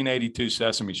 1982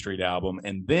 Sesame Street album.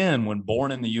 And then when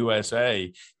Born in the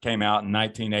USA came out in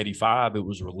 1985, it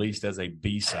was released as a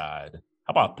B-side.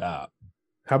 How about that?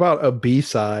 How about a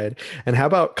B-side? And how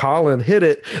about Colin hit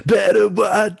it? Better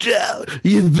watch out.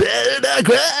 You better not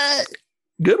cry.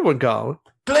 Good one, Colin.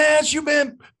 Clarence, you've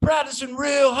been practicing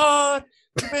real hard.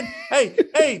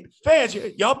 Hey, fans,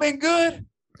 y'all been good?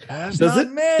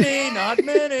 Not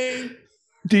many.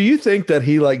 Do you think that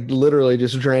he like literally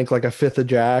just drank like a fifth of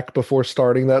Jack before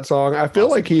starting that song? I feel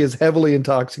like he is heavily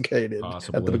intoxicated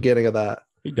at the beginning of that.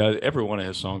 He does. Every one of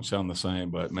his songs sound the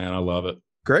same, but man, I love it.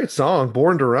 Great song.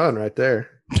 Born to Run right there.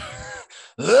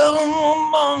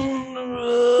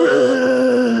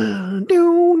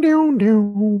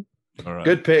 All right.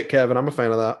 Good pick, Kevin. I'm a fan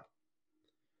of that.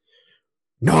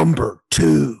 Number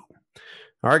 2.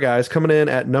 All right, guys, coming in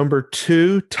at number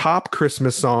 2, top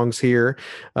Christmas songs here.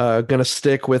 Gonna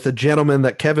stick with a gentleman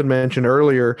that Kevin mentioned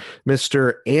earlier,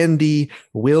 Mr. Andy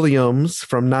Williams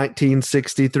from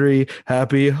 1963.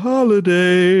 Happy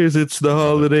holidays, it's the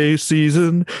holiday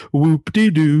season.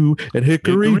 Whoop-de-doo and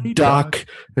hickory dock.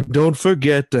 And don't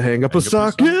forget to hang up a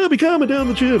sock. You'll be coming down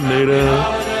the chimney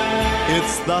now.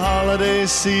 It's the holiday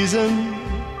season,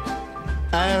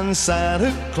 and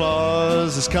Santa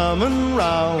Claus is coming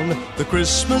round. The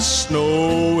Christmas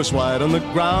snow is white on the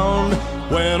ground.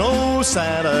 When old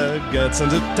Santa gets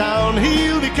into town,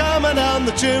 he'll be coming down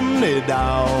the chimney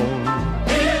down.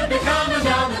 He'll be coming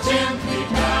down the chimney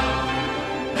down.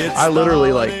 I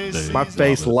literally my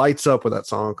face lights up when that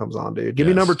song comes on, dude. Give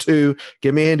me number 2.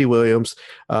 Give me Andy Williams.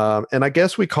 And I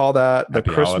guess we call that the Happy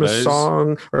Christmas holidays.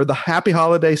 song, or the Happy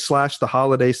Holiday / the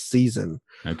holiday season.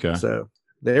 Okay. So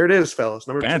there it is, fellas.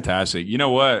 Number 2. Fantastic. You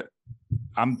know what?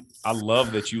 I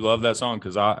love that you love that song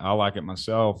because I like it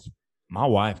myself. My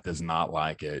wife does not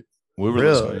like it. We were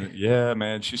Really? listening. Yeah,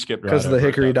 man. She skipped right Because of the over it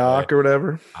hickory the other dock day. or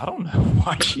whatever. I don't know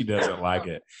why she doesn't like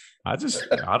it. I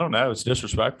don't know. It's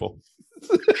disrespectful.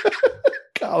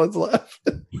 Colin's left.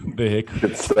 The hickory.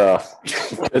 Good stuff.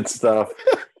 Good stuff.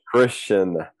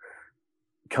 Christian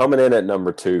coming in at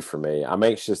number 2 for me. I'm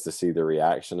anxious to see the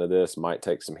reaction to this. Might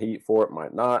take some heat for it,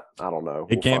 might not. I don't know.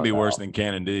 It can't be worse than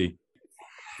Canon D.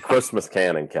 Christmas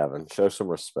Canon, Kevin. Show some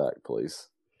respect, please.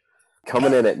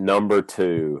 Coming in at number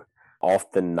 2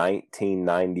 off the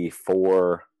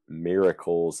 1994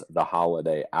 Miracles, the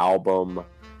Holiday album,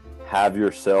 Have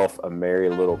Yourself a Merry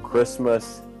Little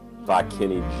Christmas by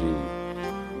Kenny G.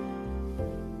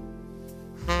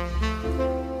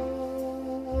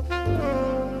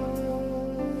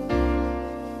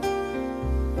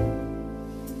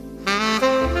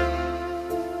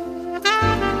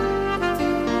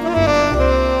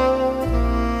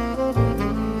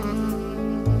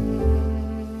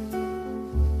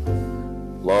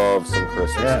 Love some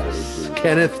Christmas. Yes. Kenny G.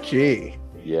 Kenneth G.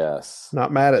 Yes.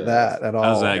 Not mad at Yes. that at all.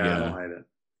 How's that Yeah, I go? don't hate it.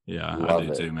 Yeah, I Love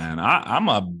do it. too, man. I'm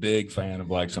a big fan of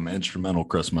like some instrumental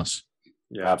Christmas.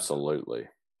 Yeah, Absolutely.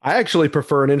 I actually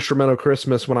prefer an instrumental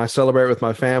Christmas when I celebrate with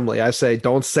my family. I say,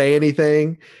 don't say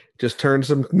anything. Just turn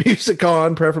some music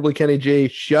on, preferably Kenny G.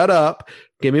 Shut up.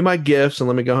 Give me my gifts and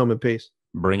let me go home in peace.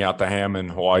 Bring out the ham and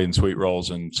Hawaiian sweet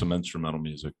rolls and some instrumental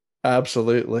music.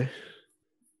 Absolutely.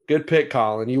 Good pick,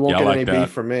 Colin. You won't Yeah, I get like any that. beef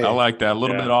from me. I like that. A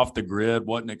little Yeah. bit off the grid.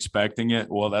 Wasn't expecting it.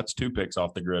 Well, that's 2 picks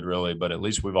off the grid, really, but at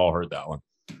least we've all heard that one.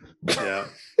 yeah,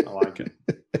 I like it.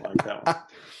 I like that one.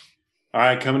 All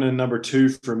right, coming in number 2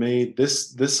 for me.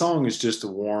 This song is just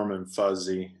warm and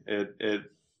fuzzy.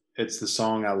 It's the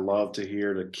song I love to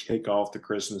hear to kick off the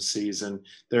Christmas season.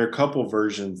 There are a couple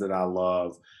versions that I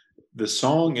love. The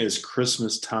song is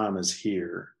 "Christmas Time Is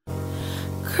Here."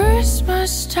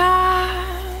 Christmas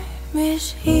time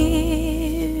is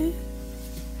here.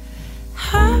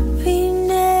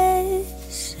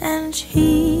 Happiness and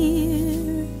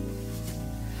cheer.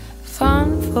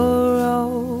 Fun for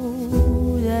all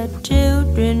the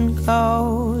children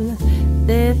call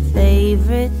their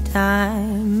favorite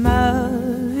time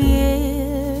of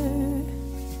year.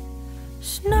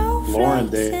 Lauren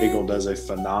Daigle does a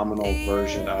phenomenal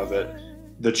version of it.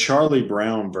 The Charlie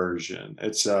Brown version,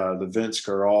 it's the Vince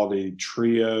Guaraldi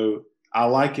trio. I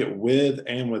like it with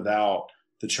and without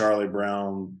the Charlie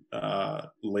Brown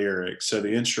lyrics. So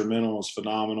the instrumental is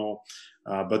phenomenal.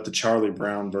 But the Charlie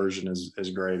Brown version is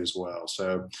great as well.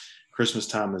 So Christmas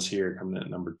Time Is Here coming in at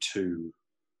number 2.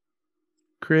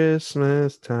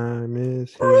 Christmas time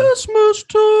is here. Christmas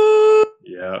time.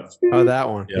 Yeah. Oh, that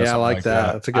one. Yeah, Yeah, I something like like that.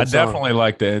 that. That's a good I song. definitely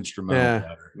like the instrumental Yeah.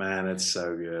 better. Man, it's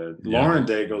so good. Yeah. Lauren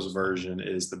Daigle's version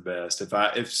is the best.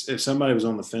 If somebody was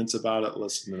on the fence about it,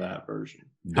 listen to that version.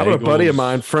 How about a buddy of Daigle's-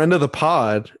 mine, friend of the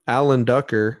pod, Alan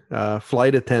Ducker,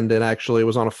 flight attendant, actually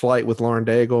was on a flight with Lauren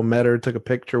Daigle, met her, took a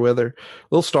picture with her.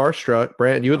 A little starstruck.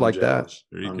 Brant, you would I'm like jealous.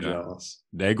 There you I'm go. jealous.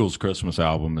 Daigle's Christmas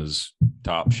album is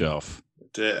top shelf.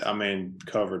 I mean,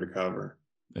 cover to cover.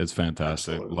 It's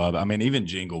fantastic. Absolutely. Love it. I mean, even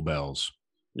Jingle Bells,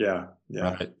 Yeah.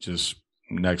 Yeah. right? Just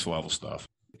next level stuff.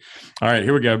 All right,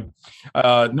 here we go.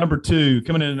 Number 2,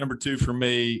 coming in at number 2 for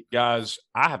me, guys.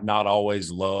 I have not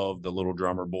always loved the Little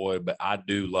Drummer Boy, but I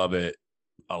do love it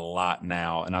a lot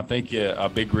now. And I think a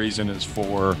big reason is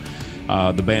for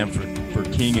the band for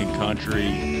King and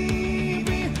Country.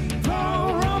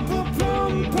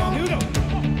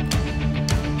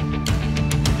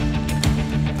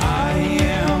 I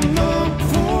am a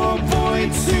poor boy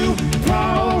too.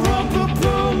 Power up a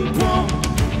boom boom.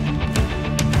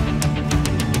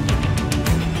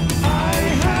 I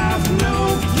have no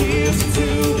gifts to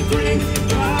bring.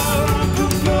 Power up a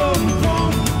boom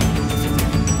boom.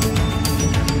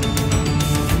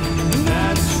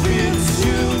 That's fit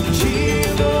to keep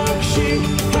the sheep.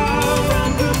 Power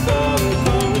up a boom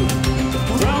boom.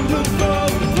 Rump a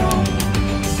boom boom.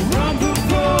 Rump a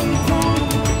boom boom.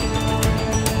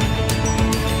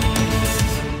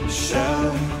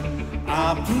 Shall I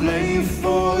play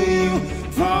for you?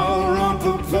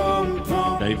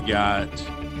 They've got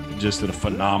just a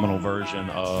phenomenal version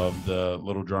of the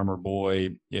Little Drummer Boy.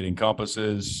 It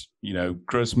encompasses,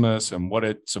 Christmas and what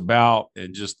it's about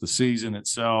and just the season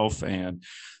itself. And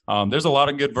there's a lot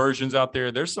of good versions out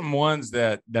there. There's some ones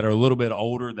that are a little bit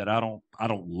older that I don't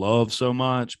love so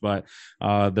much, but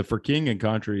the For King and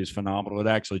Country is phenomenal. It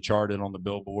actually charted on the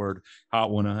Billboard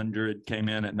Hot 100, came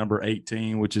in at number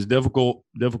 18, which is difficult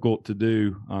to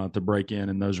do to break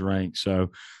in those ranks.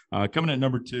 So coming at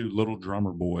number 2, Little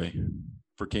Drummer Boy,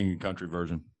 For King and Country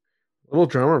version. Little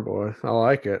Drummer Boy. I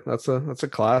like it. That's a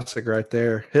classic right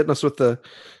there. Hitting us with the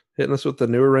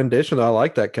newer rendition. I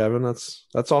like that, Kevin. That's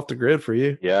off the grid for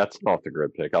you. Yeah, it's an off the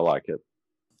grid pick. I like it.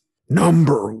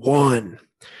 Number 1.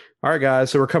 All right, guys.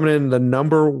 So we're coming in the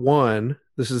number 1.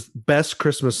 This is best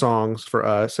Christmas songs for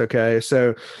us. Okay.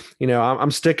 So,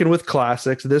 I'm sticking with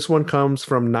classics. This one comes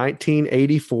from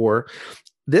 1984.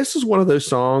 This is one of those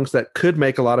songs that could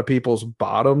make a lot of people's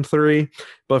bottom 3,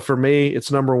 but for me,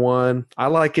 it's number 1. I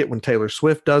like it when Taylor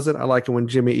Swift does it. I like it when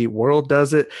Jimmy Eat World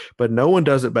does it, but no one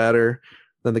does it better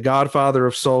than the godfather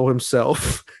of soul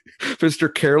himself,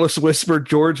 Mr. Careless Whisper,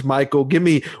 George Michael. Give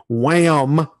me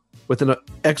Wham! With an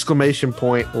exclamation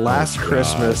point, Last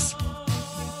Christmas.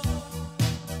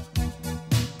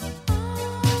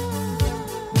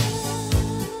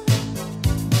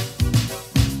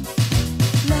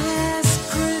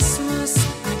 Last Christmas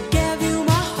I gave you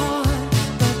my heart,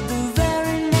 but the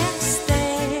very next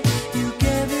day you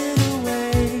gave it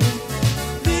away.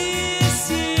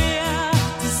 This year,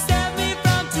 to save me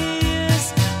from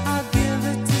tears, I'll give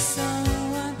it to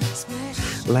someone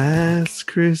special. Last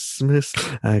Christmas,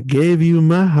 I gave you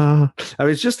my heart. I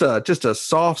mean, it's just a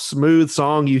soft, smooth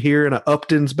song you hear in an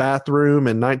Upton's bathroom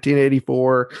in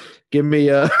 1984. Give me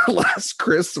a Last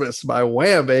Christmas by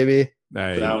Wham, baby.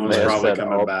 Hey, That one's man, probably said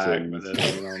coming back, Upton. but it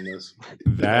ain't on this.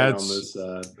 That's- on this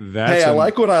side. that's Hey, I an-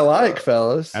 like what I like,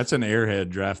 fellas. That's an Airhead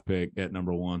draft pick at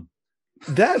number 1.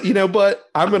 That, but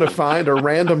I'm going to find a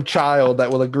random child that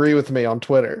will agree with me on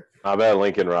Twitter. I bet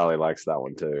Lincoln Riley likes that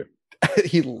one too.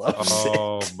 He loves it.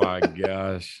 Oh my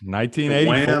gosh. Wham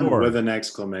 1984. with an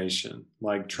exclamation,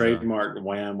 like trademark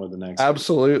Wham with an exclamation.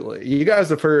 Absolutely. You guys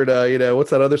have heard, what's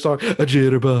that other song? A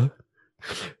jitterbug.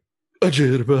 A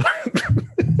jitterbug.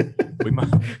 We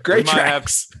might, Great we might have-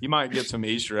 tracks. you might get some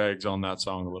Easter eggs on that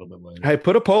song a little bit later. Hey,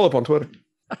 put a poll up on Twitter.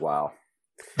 Wow.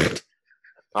 All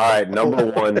right, number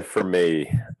 1 for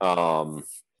me.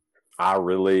 I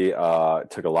really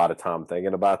took a lot of time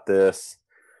thinking about this.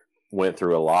 Went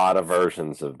through a lot of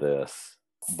versions of this,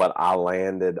 but I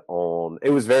landed on. It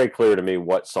was very clear to me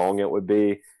what song it would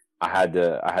be. I had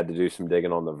to do some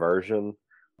digging on the version,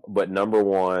 but number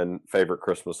 1 favorite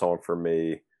Christmas song for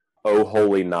me, "Oh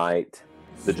Holy Night,"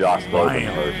 the Josh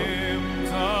Groban version.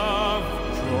 of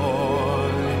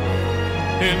joy.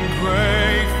 In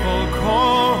grateful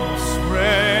chorus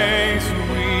raise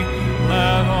we,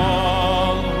 let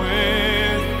all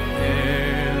within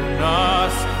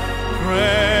us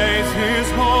praise his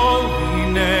holy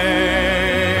name.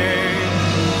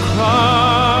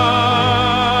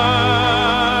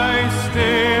 Christ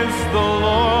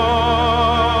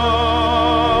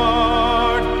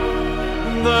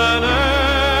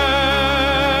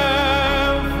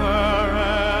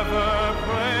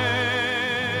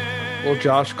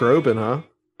Josh Groban, huh?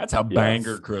 That's a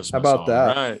banger Christmas How about song,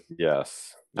 that? right?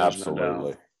 Yes, There's no doubt.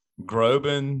 absolutely.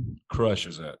 Groban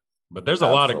crushes it. But there's a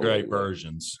lot of great Absolutely.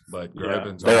 versions. But Yeah,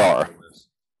 Groban's there on are. the list.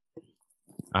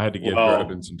 I had to give Well-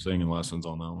 Groban some singing lessons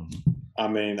on that one. I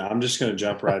mean, I'm just going to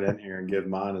jump right in here and give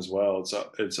mine as well.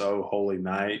 It's "Oh Holy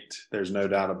Night." There's no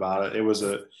doubt about it. It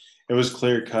was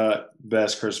clear cut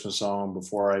best Christmas song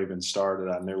before I even started.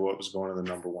 I knew what was going to the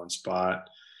number one spot.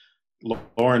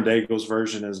 Lauren Daigle's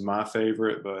version is my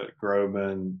favorite, but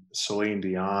Groban, Celine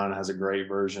Dion has a great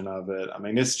version of it. I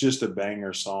mean, it's just a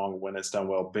banger song when it's done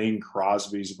well. Bing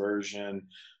Crosby's version,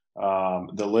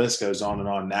 the list goes on and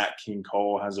on. Nat King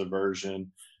Cole has a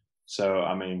version. So,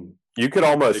 I mean, You could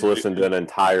almost listen to an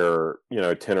entire,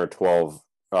 10 or 12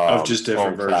 of just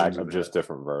different song track versions of just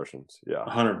different versions. Yeah.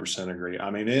 100% agree. I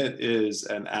mean, it is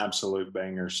an absolute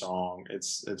banger song.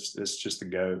 It's just a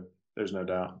go. There's no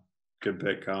doubt. Good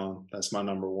pick, Colin. That's my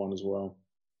number one as well.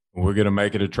 We're gonna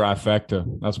make it a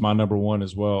trifecta. That's my number one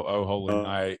as well. Oh Holy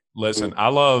Night. Listen, I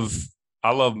love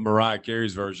Mariah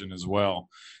Carey's version as well.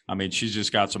 I mean, she's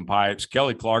just got some pipes.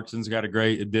 Kelly Clarkson's got a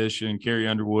great addition. Carrie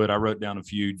Underwood, I wrote down a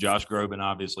few. Josh Groban,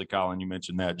 obviously. Colin, you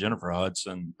mentioned that. Jennifer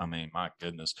Hudson. I mean, my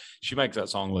goodness, she makes that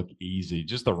song look easy.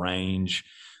 Just the range.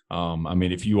 I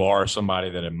mean, if you are somebody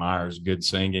that admires good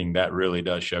singing, that really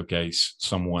does showcase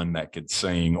someone that could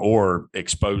sing or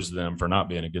expose them for not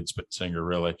being a good singer,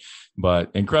 really.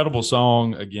 But incredible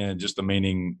song. Again, just the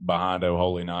meaning behind "Oh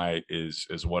Holy Night" is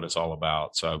what it's all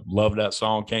about. So love that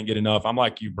song. Can't get enough. I'm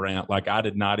like you, Brant. Like I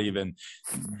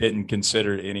didn't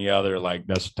consider any other. Like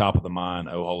that's top of the mind.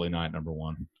 "Oh Holy Night" number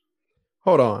one.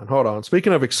 Hold on.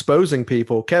 Speaking of exposing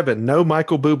people, Kevin, no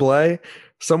Michael Bublé.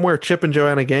 Somewhere Chip and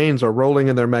Joanna Gaines are rolling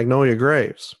in their magnolia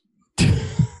graves.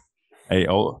 Hey,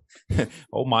 old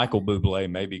Michael Bublé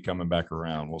may be coming back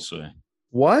around. We'll see.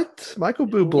 What? Michael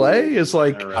Bublé is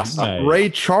like Interesting. Ray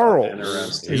Charles.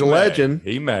 Interesting. He's a legend.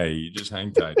 He may. You just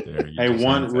hang tight there. You Hey, just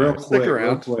one hang real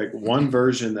tight. quick, one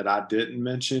version that I didn't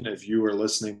mention. If you were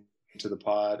listening to the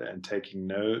pod and taking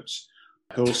notes,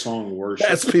 Hillsong Worship.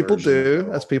 As people version.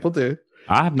 do. As people do.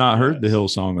 I have not heard the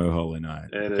Hillsong "Oh Holy Night."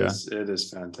 It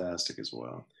is fantastic as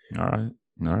well. All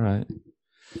right.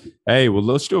 Hey, well,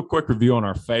 let's do a quick review on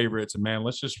our favorites, and man,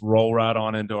 let's just roll right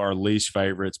on into our least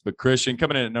favorites. But Christian,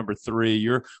 coming in at number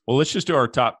 3, let's just do our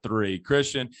top 3.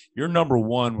 Christian, your number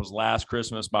 1 was "Last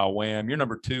Christmas" by Wham. Your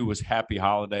number 2 was "Happy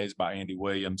Holidays" by Andy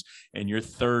Williams, and your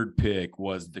third pick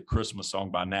was the Christmas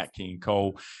song by Nat King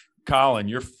Cole. Colin,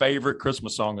 your favorite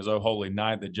Christmas song is "Oh Holy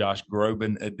Night," the Josh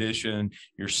Groban edition.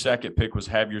 Your second pick was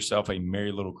 "Have Yourself a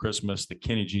Merry Little Christmas," the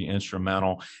Kenny G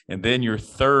instrumental. And then your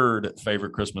third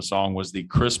favorite Christmas song was the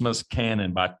Christmas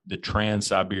Canon by the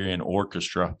Trans-Siberian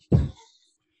Orchestra.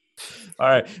 All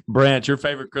right, Brant, your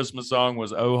favorite Christmas song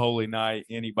was "Oh Holy Night."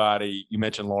 Anybody? You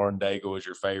mentioned Lauren Daigle was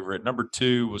your favorite. Number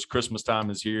 2 was "Christmas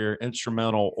Time Is Here,"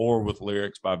 instrumental or with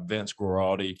lyrics by Vince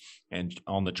Guaraldi and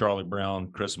on the Charlie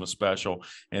Brown Christmas special.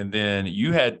 And then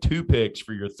you had 2 picks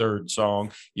for your third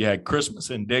song. You had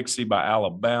 "Christmas in Dixie" by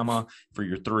Alabama for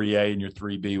your 3A, and your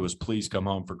 3B was "Please Come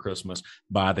Home for Christmas"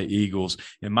 by the Eagles.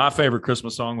 And my favorite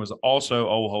Christmas song was also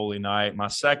 "Oh Holy Night." My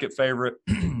second favorite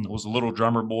was "Little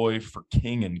Drummer Boy" for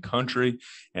King and Country.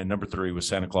 And number 3 was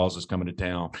 "Santa Claus Is Coming to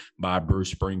Town" by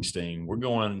Bruce Springsteen. We're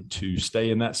going to stay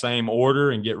in that same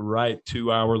order and get right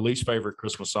to our least favorite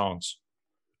Christmas songs.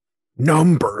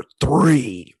 Number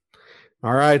 3.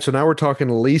 All right. So now we're talking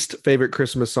least favorite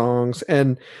Christmas songs.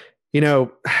 And,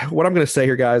 what I'm going to say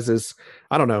here, guys, is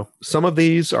I don't know. Some of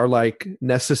these are like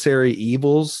necessary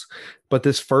evils, but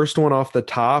this first one off the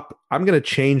top, I'm going to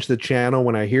change the channel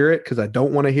when I hear it because I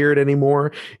don't want to hear it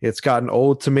anymore. It's gotten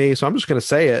old to me. So I'm just going to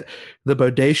say it. The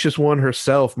bodacious one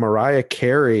herself, Mariah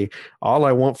Carey, "All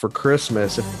I Want for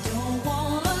Christmas." Don't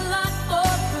want a lot for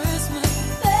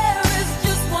Christmas. There is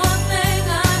just one thing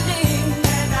I need.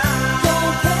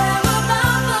 Don't care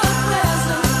about the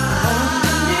presents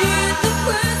underneath the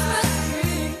Christmas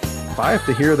tree. If I have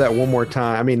to hear that one more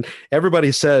time, I mean,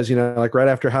 everybody says, like right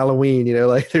after Halloween,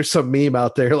 like there's some meme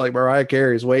out there like Mariah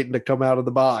Carey's waiting to come out of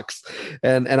the box.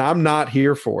 And I'm not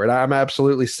here for it. I'm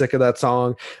absolutely sick of that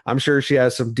song. I'm sure she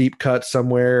has some deep cuts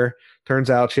somewhere. Turns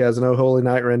out she has an "Oh Holy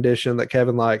Night" rendition that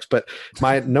Kevin likes. But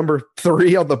my number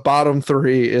 3 on the bottom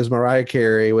 3 is Mariah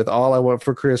Carey with "All I Want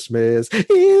for Christmas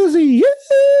Is You."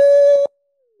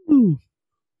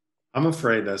 I'm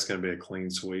afraid that's going to be a clean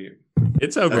sweep.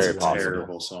 It's That's overplayed. a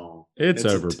terrible song. It's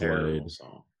a overplayed. terrible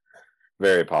song.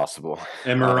 Very possible.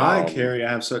 And Mariah Um, Carey,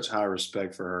 I have such high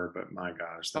respect for her, but my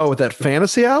gosh. Oh, with that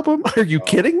fantasy album? Are you Oh.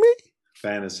 kidding me?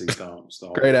 Fantasy Stomps. the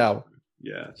whole Great thing. album.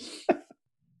 Yeah.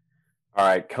 All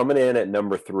right, coming in at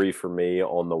number 3 for me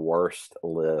on the worst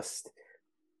list.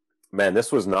 Man,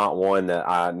 this was not one that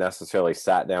I necessarily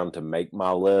sat down to make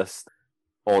my list.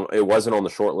 It wasn't on the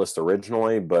short list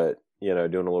originally, but doing a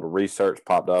little research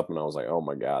popped up, and I was like, oh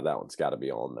my God, that one's got to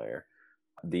be on there.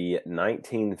 The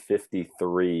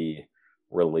 1953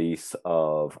 release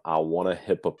of I Want a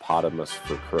Hippopotamus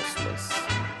for Christmas.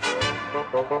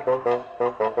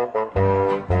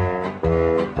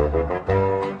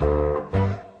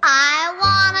 I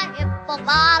want a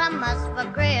hippopotamus for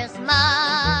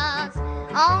Christmas.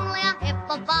 Only a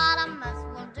hippopotamus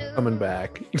will do. Coming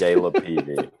back. Gayla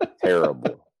Peavy.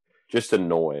 Terrible. Just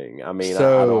annoying. I mean, I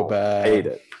So don't bad. hate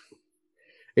it.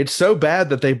 It's so bad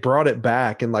that they brought it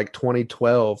back in like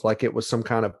 2012, like it was some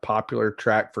kind of popular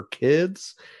track for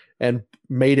kids, and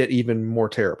made it even more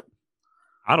terrible.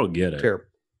 I don't get it. Terrible.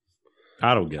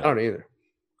 I don't get I don't it. either.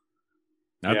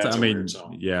 That's, Yeah, it's I a mean, weird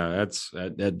song. yeah,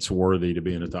 that's worthy to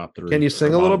be in the top 3. Can you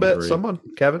sing or a little bottom bit, 3. someone?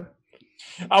 Kevin?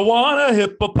 I want a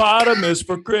hippopotamus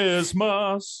for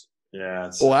Christmas.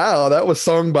 Yeah, Wow, that was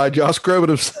sung by Josh Groban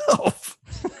himself.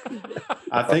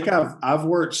 I think I've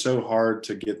worked so hard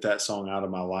to get that song out of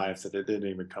my life that it didn't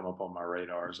even come up on my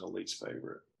radar as a least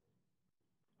favorite.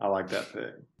 I like that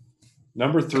pick.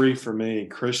 Number 3 for me,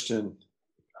 Christian.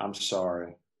 I'm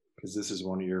sorry, because this is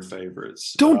one of your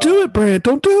favorites. Don't do it, Brant.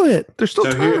 Don't do it. There's still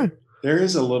So time. here, there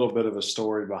is a little bit of a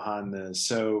story behind this.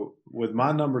 So with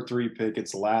my number 3 pick,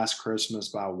 it's Last Christmas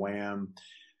by Wham.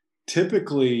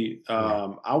 Typically,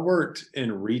 I worked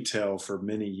in retail for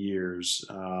many years,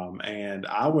 and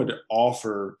I would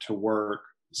offer to work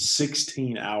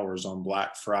 16 hours on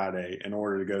Black Friday in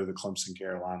order to go to the Clemson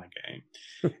Carolina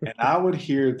game. And I would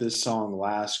hear this song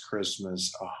Last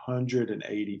Christmas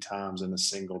 180 times in a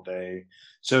single day.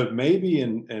 So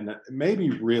maybe maybe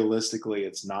realistically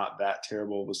it's not that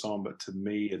terrible of a song, but to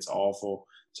me it's awful.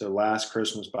 So Last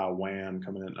Christmas by Wham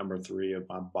coming at number 3 of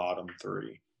my bottom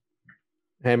 3.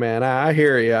 Hey, man, I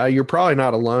hear you. You're probably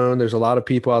not alone. There's a lot of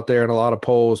people out there and a lot of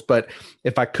polls. But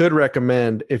if I could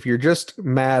recommend, if you're just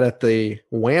mad at the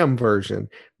Wham version,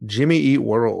 Jimmy Eat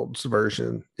World's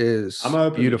version is I'm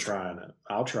open beautiful. to trying it.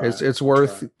 I'll try it. It's I'll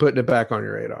worth try putting it back on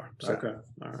your radar. it. So. Okay.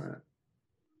 All right.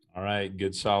 All right,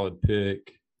 good solid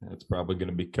pick. That's probably going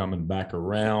to be coming back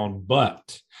around.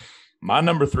 But my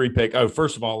number 3 pick. Oh,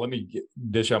 first of all, let me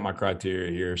dish out my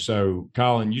criteria here. So,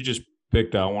 Colin, you just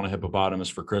picked I Want a Hippopotamus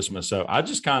for Christmas. So I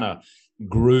just kind of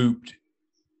grouped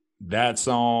that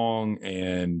song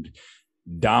and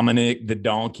Dominic the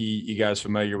Donkey. You guys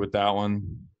familiar with that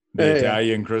one? The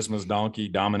Italian Christmas Donkey,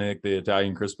 Dominic the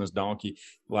Italian Christmas Donkey.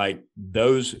 Like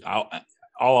those, all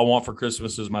I Want for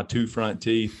Christmas is My Two Front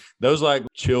Teeth. Those like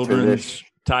children's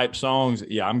type songs.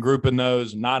 Yeah, I'm grouping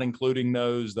those, not including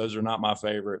those. Those are not my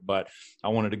favorite, but I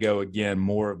wanted to go again,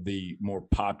 more of the more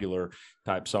popular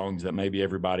type songs that maybe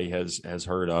everybody has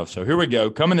heard of. So here we go.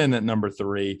 Coming in at number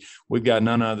 3, we've got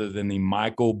none other than the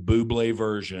Michael Bublé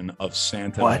version of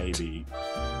Santa Baby.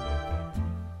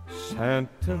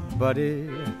 Santa buddy,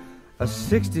 a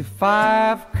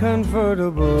 65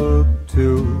 convertible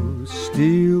to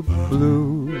steel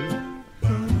blue.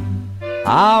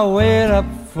 I'll wait up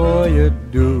for you,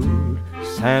 dude,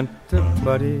 Santa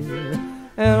buddy,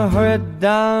 and hurry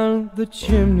down the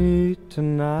chimney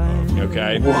tonight.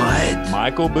 Okay. What?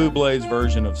 Michael Bublé's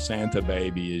version of Santa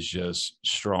Baby is just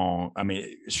strong. I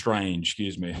mean, strange,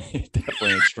 excuse me. It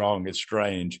definitely ain't strong. It's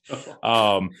strange.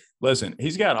 Listen,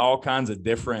 he's got all kinds of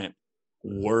different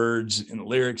words and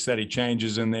lyrics that he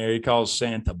changes in there. He calls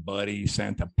Santa Buddy,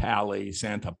 Santa Pally,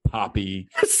 Santa Poppy.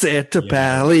 Santa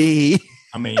Pally.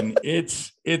 I mean,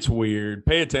 it's weird.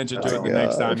 Pay attention to it the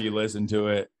next time you listen to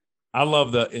it. I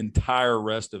love the entire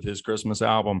rest of his Christmas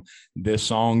album. This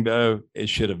song, though, it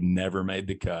should have never made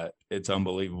the cut. It's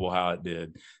unbelievable how it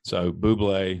did. So,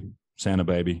 Bublé, Santa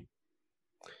Baby.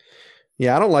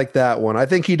 Yeah, I don't like that one. I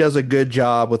think he does a good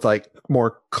job with like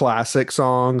more classic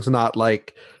songs, not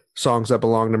like songs that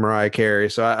belong to Mariah Carey.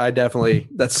 So I definitely,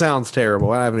 that sounds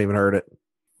terrible. I haven't even heard it.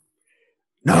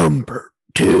 Number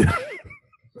 2.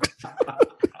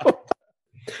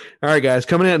 All right, guys,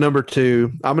 coming in at number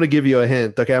 2, I'm going to give you a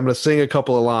hint. Okay, I'm going to sing a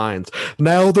couple of lines.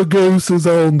 Now the goose is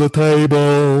on the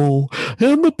table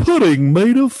and the pudding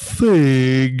made of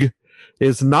fig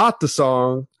is not the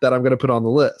song that I'm going to put on the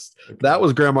list. That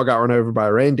was Grandma Got Run Over by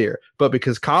a Reindeer. But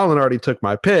because Colin already took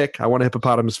my pick, I Want a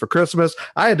Hippopotamus for Christmas,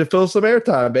 I had to fill some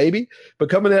airtime, baby. But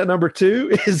coming in at number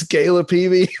 2 is Gayla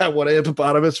Peavy, I Want a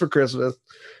Hippopotamus for Christmas.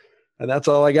 And that's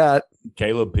all I got.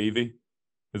 Caleb Peavy?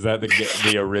 Is that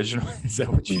the original? Is that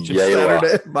what you just Gayla.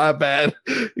 said? My bad.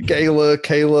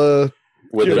 Kayla.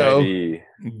 With You an know. E.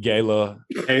 Gayla.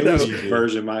 Caleb's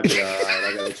version might be all right.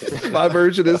 I gotta check. My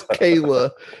version is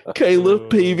Kayla. Kayla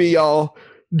Peavy, y'all.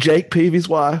 Jake Peavy's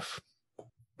wife.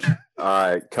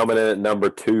 All right, coming in at number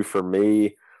 2 for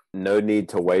me. No need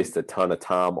to waste a ton of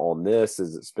time on this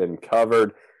as it's been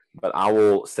covered, but I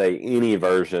will say any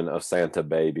version of Santa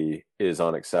Baby is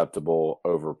unacceptable,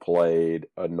 overplayed,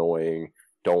 annoying.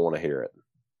 Don't want to hear it.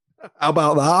 How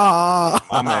about that?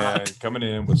 My man coming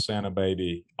in with Santa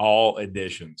Baby, all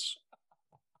editions.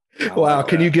 Wow.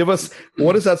 Can you give us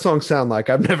what does that song sound like?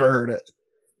 I've never heard it.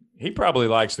 He probably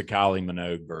likes the Kylie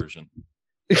Minogue version.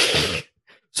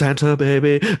 Santa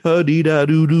baby, dee da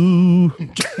doo doo.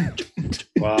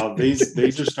 Well,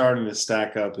 these are starting to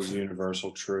stack up as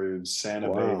universal truths. Santa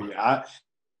Wow. Baby.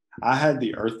 I had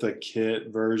the Eartha Kitt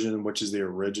version, which is the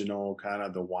original, kind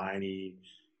of the whiny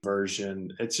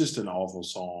version. It's just an awful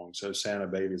song. So Santa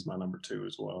Baby is my number 2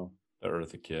 as well. The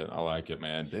Eartha Kitt. I like it,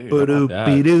 man. Dude, how about that?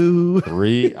 Ba-doop-be-doo.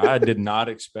 3. I did not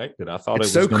expect it. I thought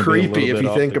It's it was so gonna be a little creepy if bit you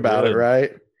off think the about it, grid.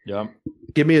 right? Yep.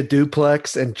 Give me a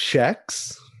duplex and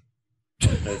checks.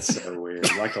 That's so weird.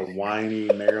 Like a whiny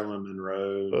Marilyn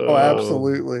Monroe. Oh,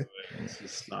 absolutely. It's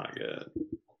just not good.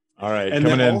 All right. And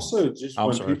coming then in. also just I'm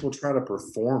when sorry. people try to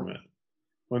perform it.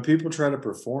 When people try to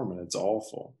perform it, it's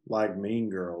awful. Like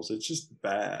Mean Girls. It's just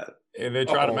bad. And they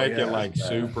try to Oh, make yeah. it like Hey,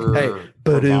 super ba-doop-be-doo.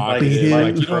 provocative.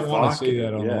 Like you don't want to see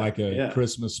that on Yeah, like a yeah.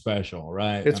 Christmas special,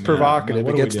 right? It's I mean, provocative. what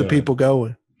It are we gets the doing? people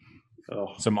going.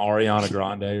 Oh, Some Ariana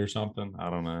Grande or something. I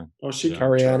don't know. well, she Yeah. can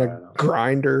Ariana try.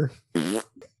 Grinder.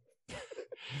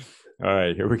 All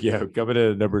right, here we go. Coming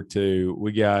in at number 2,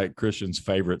 we got Christian's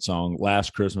favorite song,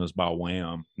 Last Christmas by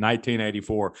Wham,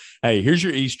 1984. Hey, here's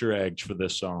your Easter eggs for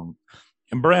this song.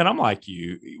 And Brant, I'm like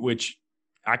you, which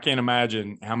I can't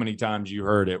imagine how many times you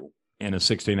heard it in a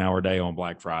 16-hour day on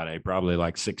Black Friday, probably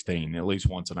like 16, at least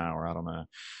once an hour. I don't know.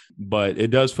 But it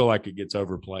does feel like it gets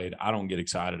overplayed. I don't get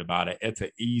excited about it. It's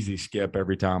an easy skip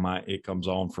every time it comes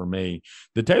on for me.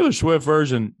 The Taylor Swift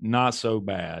version, not so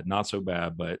bad,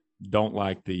 but don't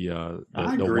like the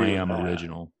I agree Wham with that.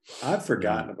 original. I'd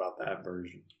forgotten about that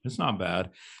version. It's not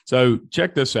bad. So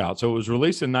check this out. So it was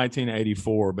released in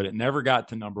 1984, but it never got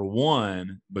to number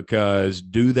 1 because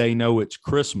Do They Know It's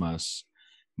Christmas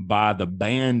by the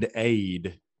band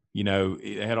Aid. You know,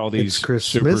 it had all these It's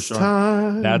Christmas superstar-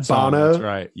 time. That song, Bono. that's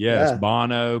right. Yes, Yeah.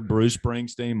 Bono, Bruce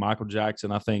Springsteen, Michael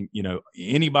Jackson. I think,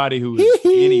 anybody who was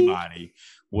anybody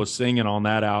was singing on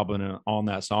that album and on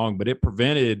that song, but it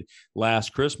prevented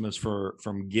Last Christmas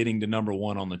from getting to number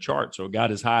 1 on the chart. So it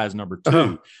got as high as number 2.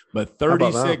 Uh-huh. But How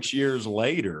about 36 years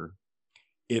later,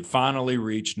 it finally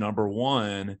reached number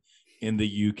 1 in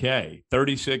the UK.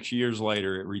 36 years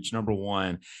later, it reached number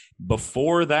 1.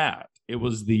 Before that, it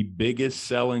was the biggest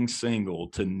selling single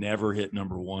to never hit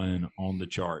number 1 on the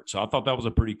chart. So I thought that was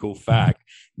a pretty cool fact.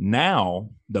 Now,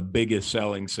 the biggest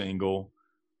selling single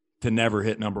to never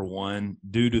hit number 1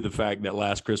 due to the fact that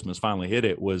Last Christmas finally hit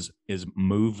it is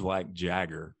Move Like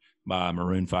Jagger by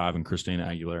Maroon 5 and Christina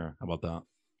Aguilera. How about that?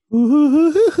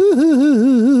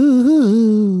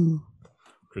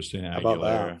 Christina How about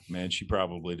Aguilera, man, she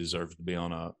probably deserves to be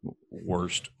on a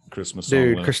worst Christmas song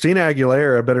Dude, list. Christina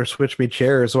Aguilera better switch me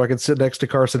chairs so I can sit next to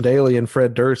Carson Daly and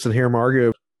Fred Durst and hear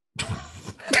Margo.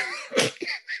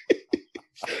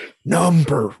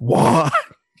 Number 1.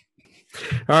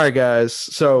 All right, guys.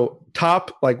 So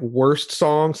top worst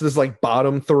songs. This is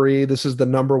bottom 3. This is the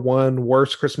number 1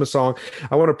 worst Christmas song.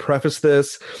 I want to preface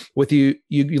this with you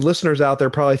listeners out there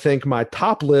probably think my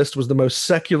top list was the most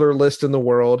secular list in the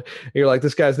world. You're like,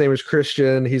 this guy's name is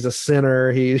Christian. He's a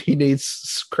sinner. He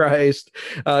needs Christ.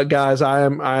 Guys, I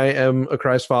am a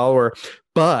Christ follower,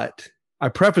 but I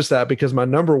preface that because my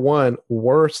number 1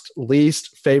 worst,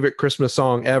 least favorite Christmas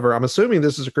song ever. I'm assuming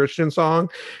this is a Christian song.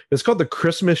 It's called The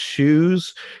Christmas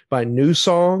Shoes by New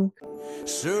Song.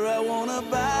 Sir, I wanna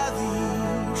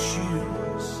buy these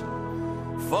shoes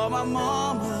for my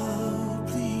mama,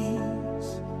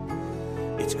 please.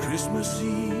 It's Christmas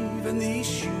Eve and these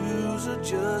shoes are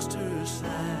just her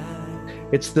size.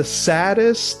 It's the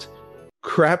saddest,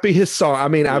 crappiest song. I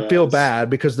mean, I feel Yes. bad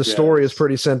because the story is Yes.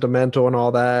 pretty sentimental and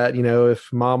all that.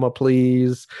 If Mama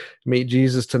please meet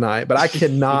Jesus tonight, but I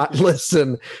cannot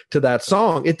listen to that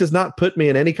song. It does not put me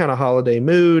in any kind of holiday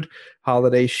mood,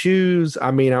 holiday shoes. I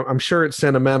mean, I'm sure it's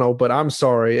sentimental, but I'm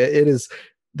sorry. It is,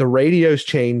 the radio's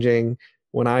changing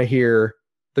when I hear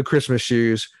The Christmas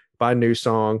Shoes by New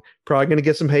Song. Probably going to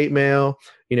get some hate mail,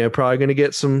 probably going to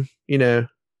get some,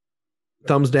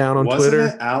 thumbs down on Wasn't Twitter.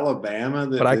 it Alabama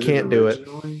that But I did can't do it.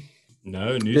 originally?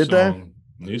 No, new Did they? song.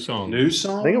 New song. New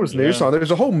song? I think it was New Yeah. Song.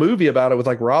 There's a whole movie about it with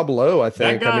Rob Lowe, I That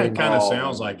think. guy I mean, kind of Oh.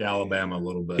 sounds like Alabama a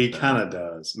little bit. He though. kind of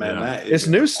does. Man, Yeah. that is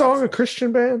New Song a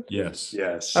Christian band? Yes.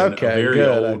 Yes. And Okay, a very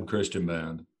good. old Christian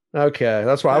band. Okay,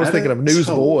 that's why I was That thinking of is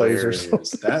Newsboys or hilarious.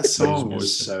 something. That song Newsboys.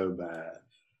 was so bad.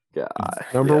 God,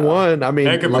 Number yeah. one. I mean,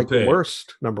 Heck of a like pick.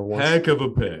 worst number one. Heck of a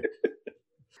pick.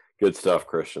 Good stuff,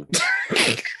 Christian.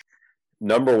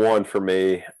 Number one for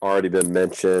me, already been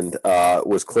mentioned,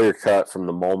 was Clear Cut from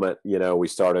the moment, we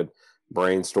started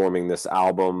brainstorming this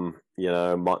album,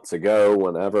 months ago,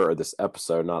 or this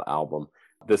episode, not album,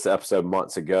 this episode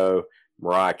months ago.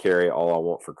 Mariah Carey, All I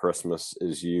Want for Christmas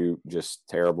Is You, just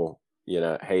terrible,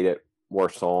 hate it.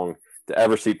 Worst song to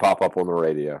ever see pop up on the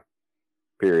radio,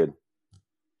 period.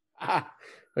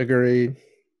 Agreed.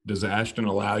 Does Ashton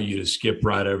allow you to skip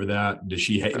right over that? Does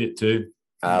she hate it too?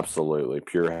 Absolutely.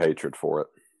 Pure hatred for it.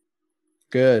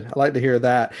 Good. I like to hear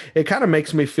that. It kind of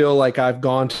makes me feel like I've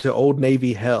gone to Old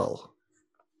Navy hell.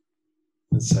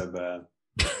 It's so bad.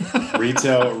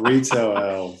 Retail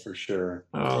hell for sure.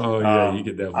 Oh yeah, you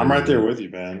get that. I'm right there with you,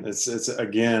 man. It's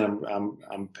again.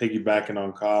 I'm piggybacking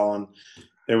on Colin.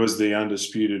 It was the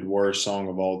undisputed worst song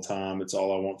of all time. It's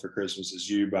All I Want for Christmas Is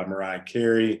You by Mariah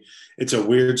Carey. It's a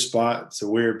weird spot. It's a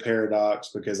weird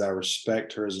paradox because I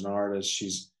respect her as an artist.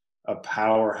 She's a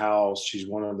powerhouse. She's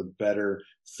one of the better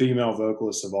female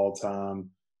vocalists of all time.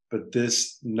 But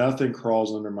nothing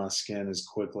crawls under my skin as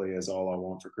quickly as All I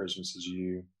Want for Christmas Is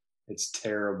You. It's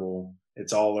terrible.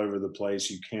 It's all over the place.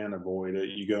 You can't avoid it.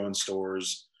 You go in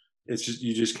stores.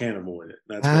 You just can't avoid it.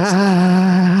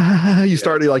 That's you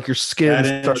start to like your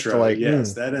skin starts to like,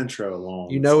 that intro alone.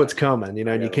 It's coming,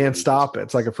 and you can't stop it.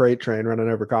 It's like a freight train running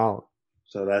over Colin.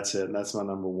 So that's it. And that's my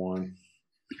number one.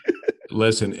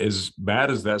 Listen, as bad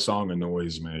as that song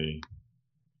annoys me,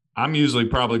 I'm usually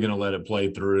probably going to let it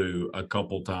play through a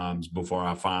couple times before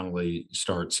I finally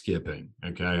start skipping.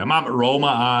 Okay. I'm not going to roll my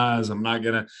eyes. I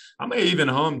may even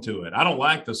hum to it. I don't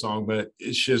like the song, but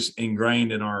it's just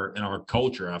ingrained in our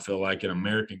culture. I feel like in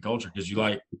American culture, because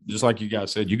just like you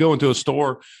guys said, you go into a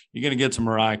store, you're going to get some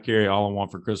Mariah Carey, All I Want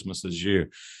for Christmas Is You.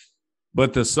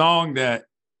 But the song that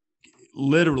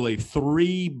literally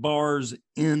 3 bars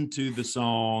into the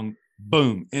song,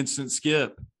 boom, instant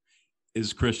skip,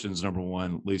 is Christian's number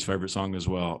one least favorite song as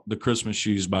well. The Christmas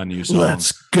Shoes by New Song.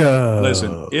 Let's go.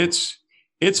 Listen,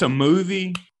 it's a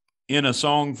movie in a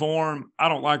song form. I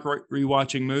don't like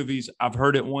rewatching movies. I've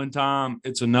heard it one time.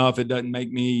 It's enough. It doesn't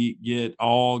make me get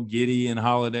all giddy and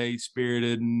holiday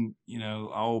spirited and,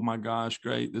 oh my gosh,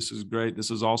 great. This is great.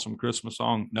 This is awesome Christmas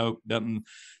song. Nope. Doesn't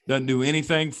do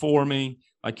anything for me.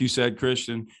 Like you said,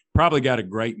 Christian, probably got a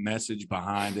great message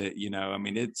behind it.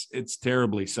 It's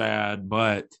terribly sad,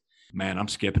 but man, I'm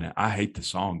skipping it. I hate the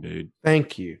song, dude.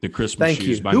 Thank you. The Christmas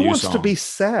Shoes by Who New wants Song. to be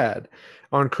sad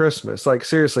on Christmas? Like,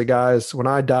 seriously, guys, when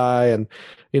I die and,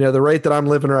 the rate that I'm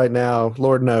living right now,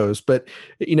 Lord knows, but,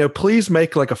 please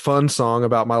make like a fun song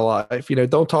about my life.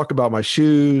 Don't talk about my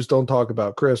shoes. Don't talk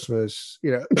about Christmas.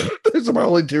 Those are my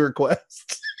only 2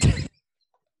 requests.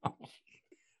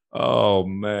 Oh,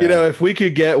 man. If we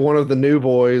could get one of the new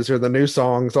boys or the new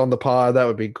songs on the pod, that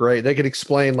would be great. They could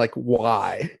explain like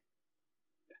why.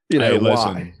 Hey, why.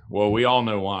 listen. Well, we all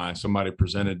know why. Somebody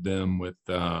presented them with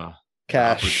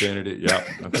Cash. opportunity. Yep,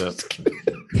 that's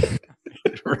it.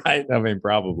 Right?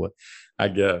 Probably. I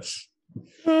guess.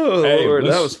 Oh, Hey, Lord,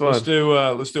 that was fun.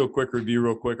 Let's do a quick review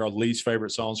real quick. Our least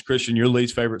favorite songs. Christian, your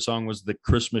least favorite song was The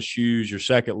Christmas Shoes. Your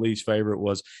second least favorite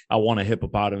was I Want a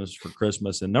Hippopotamus for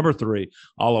Christmas. And number 3,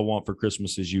 All I Want for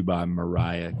Christmas Is You by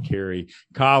Mariah Carey.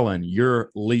 Colin,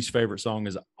 your least favorite song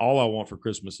is All I Want for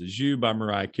Christmas Is You by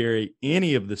Mariah Carey.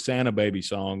 Any of the Santa Baby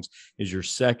songs is your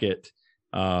second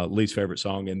least favorite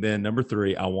song. And then number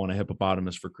 3, I Want a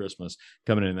Hippopotamus for Christmas,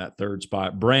 coming in that third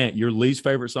spot. Brant, your least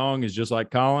favorite song is just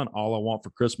like Colin, All I Want for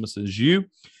Christmas Is You.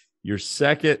 Your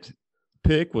second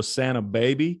pick was Santa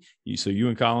Baby. So you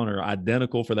and Colin are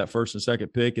identical for that first and second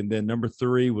pick. And then number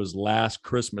 3 was Last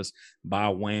Christmas by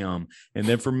Wham. And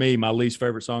then for me, my least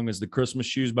favorite song is The Christmas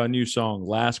Shoes by New Song.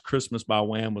 Last Christmas by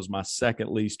Wham was my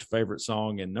second least favorite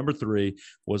song. And number 3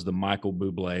 was the Michael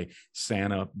Bublé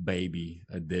Santa Baby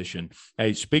edition.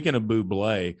 Hey, speaking of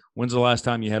Bublé, when's the last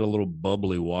time you had a little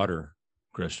bubbly water,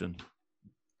 Christian?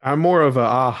 I'm more of a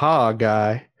aha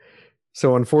guy.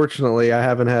 So unfortunately, I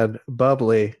haven't had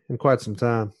bubbly in quite some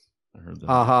time. I heard that.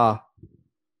 Aha.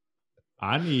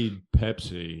 I need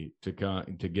Pepsi to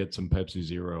get some Pepsi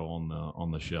Zero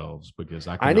on the shelves because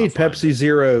I need Pepsi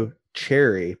Zero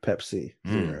cherry Pepsi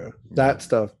Zero. That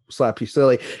stuff slaps you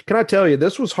silly. Can I tell you,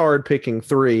 this was hard picking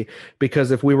 3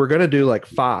 because if we were going to do like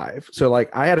 5, so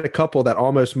like I had a couple that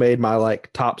almost made my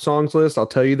like top songs list. I'll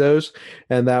tell you those.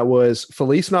 And that was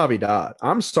Feliz Navidad.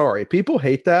 I'm sorry. People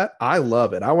hate that. I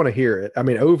love it. I want to hear it.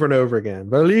 Over and over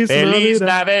again. Feliz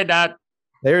Navidad.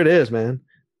 There it is, man.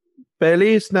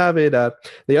 Feliz Navidad.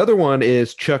 The other one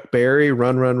is Chuck Berry,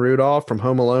 Run, Run, Rudolph from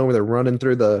Home Alone, where they're running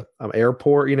through the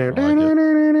airport,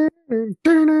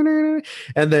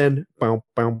 And then Oh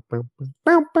my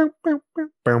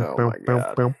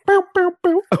God. A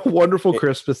Wonderful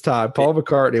Christmas Time. Paul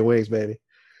McCartney and Wings, baby.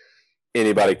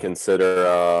 Anybody consider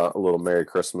a little Merry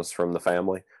Christmas from the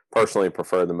Family? Personally,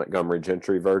 prefer the Montgomery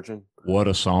Gentry version. What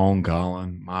a song,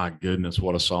 Colin. My goodness,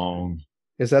 what a song.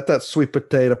 Is that sweet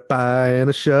potato pie and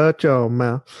a shut your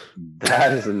mouth?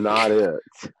 That is not it.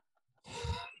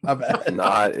 My bad.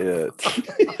 Not it.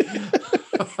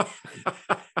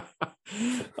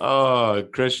 Oh,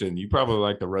 Christian, you probably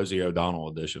like the Rosie O'Donnell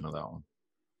edition of that one.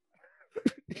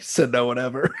 He said no one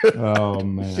ever. Oh,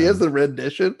 man. She has the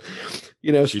rendition.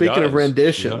 You know, She speaking of does. She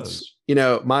renditions, does. you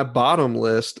know, my bottom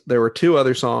list, there were two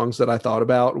other songs that I thought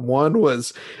about. One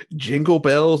was Jingle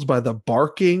Bells by the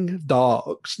Barking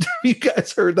Dogs. You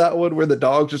guys heard that one where the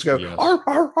dogs just go, Yes. arr,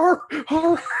 arr, arr,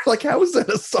 arr. Like, how is that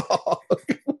a song?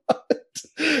 What?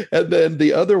 And then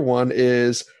the other one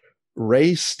is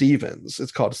Ray Stevens.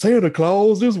 It's called Santa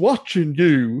Claus is Watching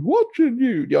You. Watching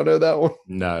You. Y'all know that one?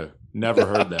 No, never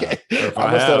heard that. Okay. Or if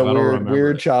I must have have, had I a don't weird, remember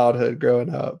weird it. childhood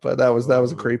growing up, but that was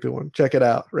a creepy one. Check it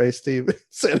out, Ray Stevens.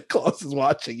 Santa Claus is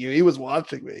watching you. He was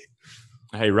watching me.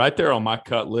 Hey, right there on my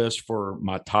cut list for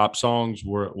my top songs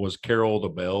was Carol the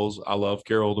Bells. I love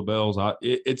Carol the Bells.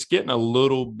 It's getting a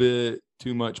little bit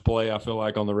too much play, I feel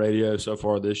like, on the radio so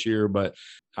far this year, but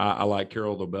I like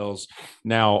Carol the Bells.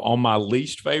 Now, on my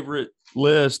least favorite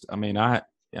list, I mean, I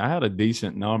had a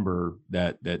decent number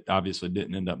that obviously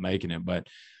didn't end up making it, but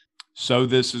So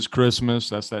This Is Christmas.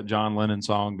 That's that John Lennon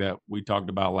song that we talked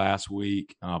about last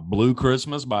week. Blue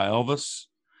Christmas by Elvis.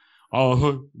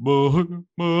 Oh, blue.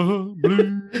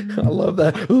 I love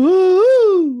that.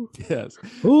 Ooh, Yes.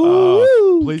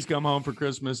 ooh. Please Come Home for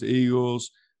Christmas,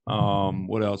 Eagles.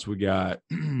 What else we got?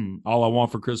 All I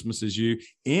Want for Christmas Is You.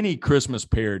 Any Christmas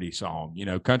parody song. You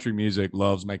know, country music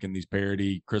loves making these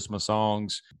parody Christmas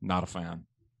songs. Not a fan.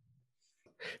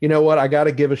 You know what? I got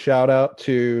to give a shout out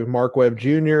to Mark Webb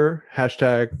Jr.,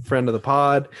 hashtag friend of the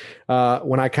pod.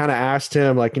 When I kind of asked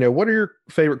him, like, you know, what are your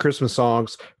favorite Christmas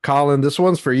songs? Colin, this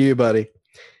one's for you, buddy.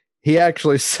 He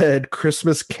actually said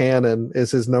Christmas Canon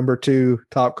is his number 2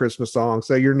 top Christmas song.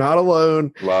 So you're not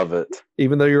alone. Love it.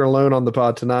 Even though you're alone on the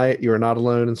pod tonight, you are not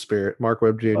alone in spirit. Mark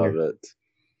Webb Jr. Love it.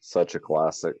 Such a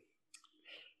classic.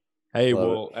 Hey, Love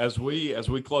well, as we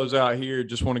close out here,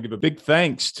 just want to give a big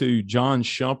thanks to John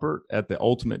Shumpert at the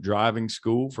Ultimate Driving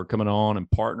School for coming on and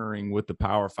partnering with the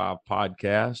Power 5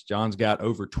 podcast. John's got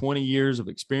over 20 years of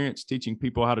experience teaching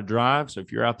people how to drive. So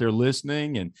if you're out there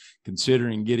listening and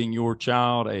considering getting your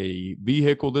child a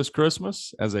vehicle this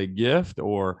Christmas as a gift,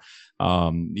 or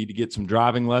need to get some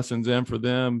driving lessons in for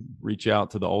them, reach out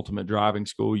to the Ultimate Driving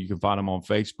School. You can find them on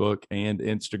Facebook and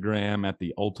Instagram at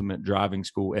the Ultimate Driving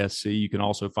School SC. You can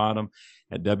also find them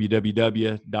at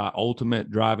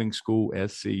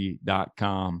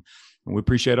www.ultimatedrivingschoolsc.com. And we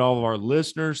appreciate all of our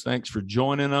listeners. Thanks for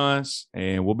joining us.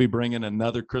 And we'll be bringing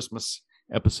another Christmas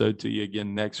episode to you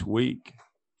again next week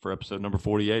for episode number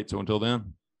 48. So until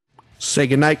then. Say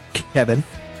goodnight, Kevin.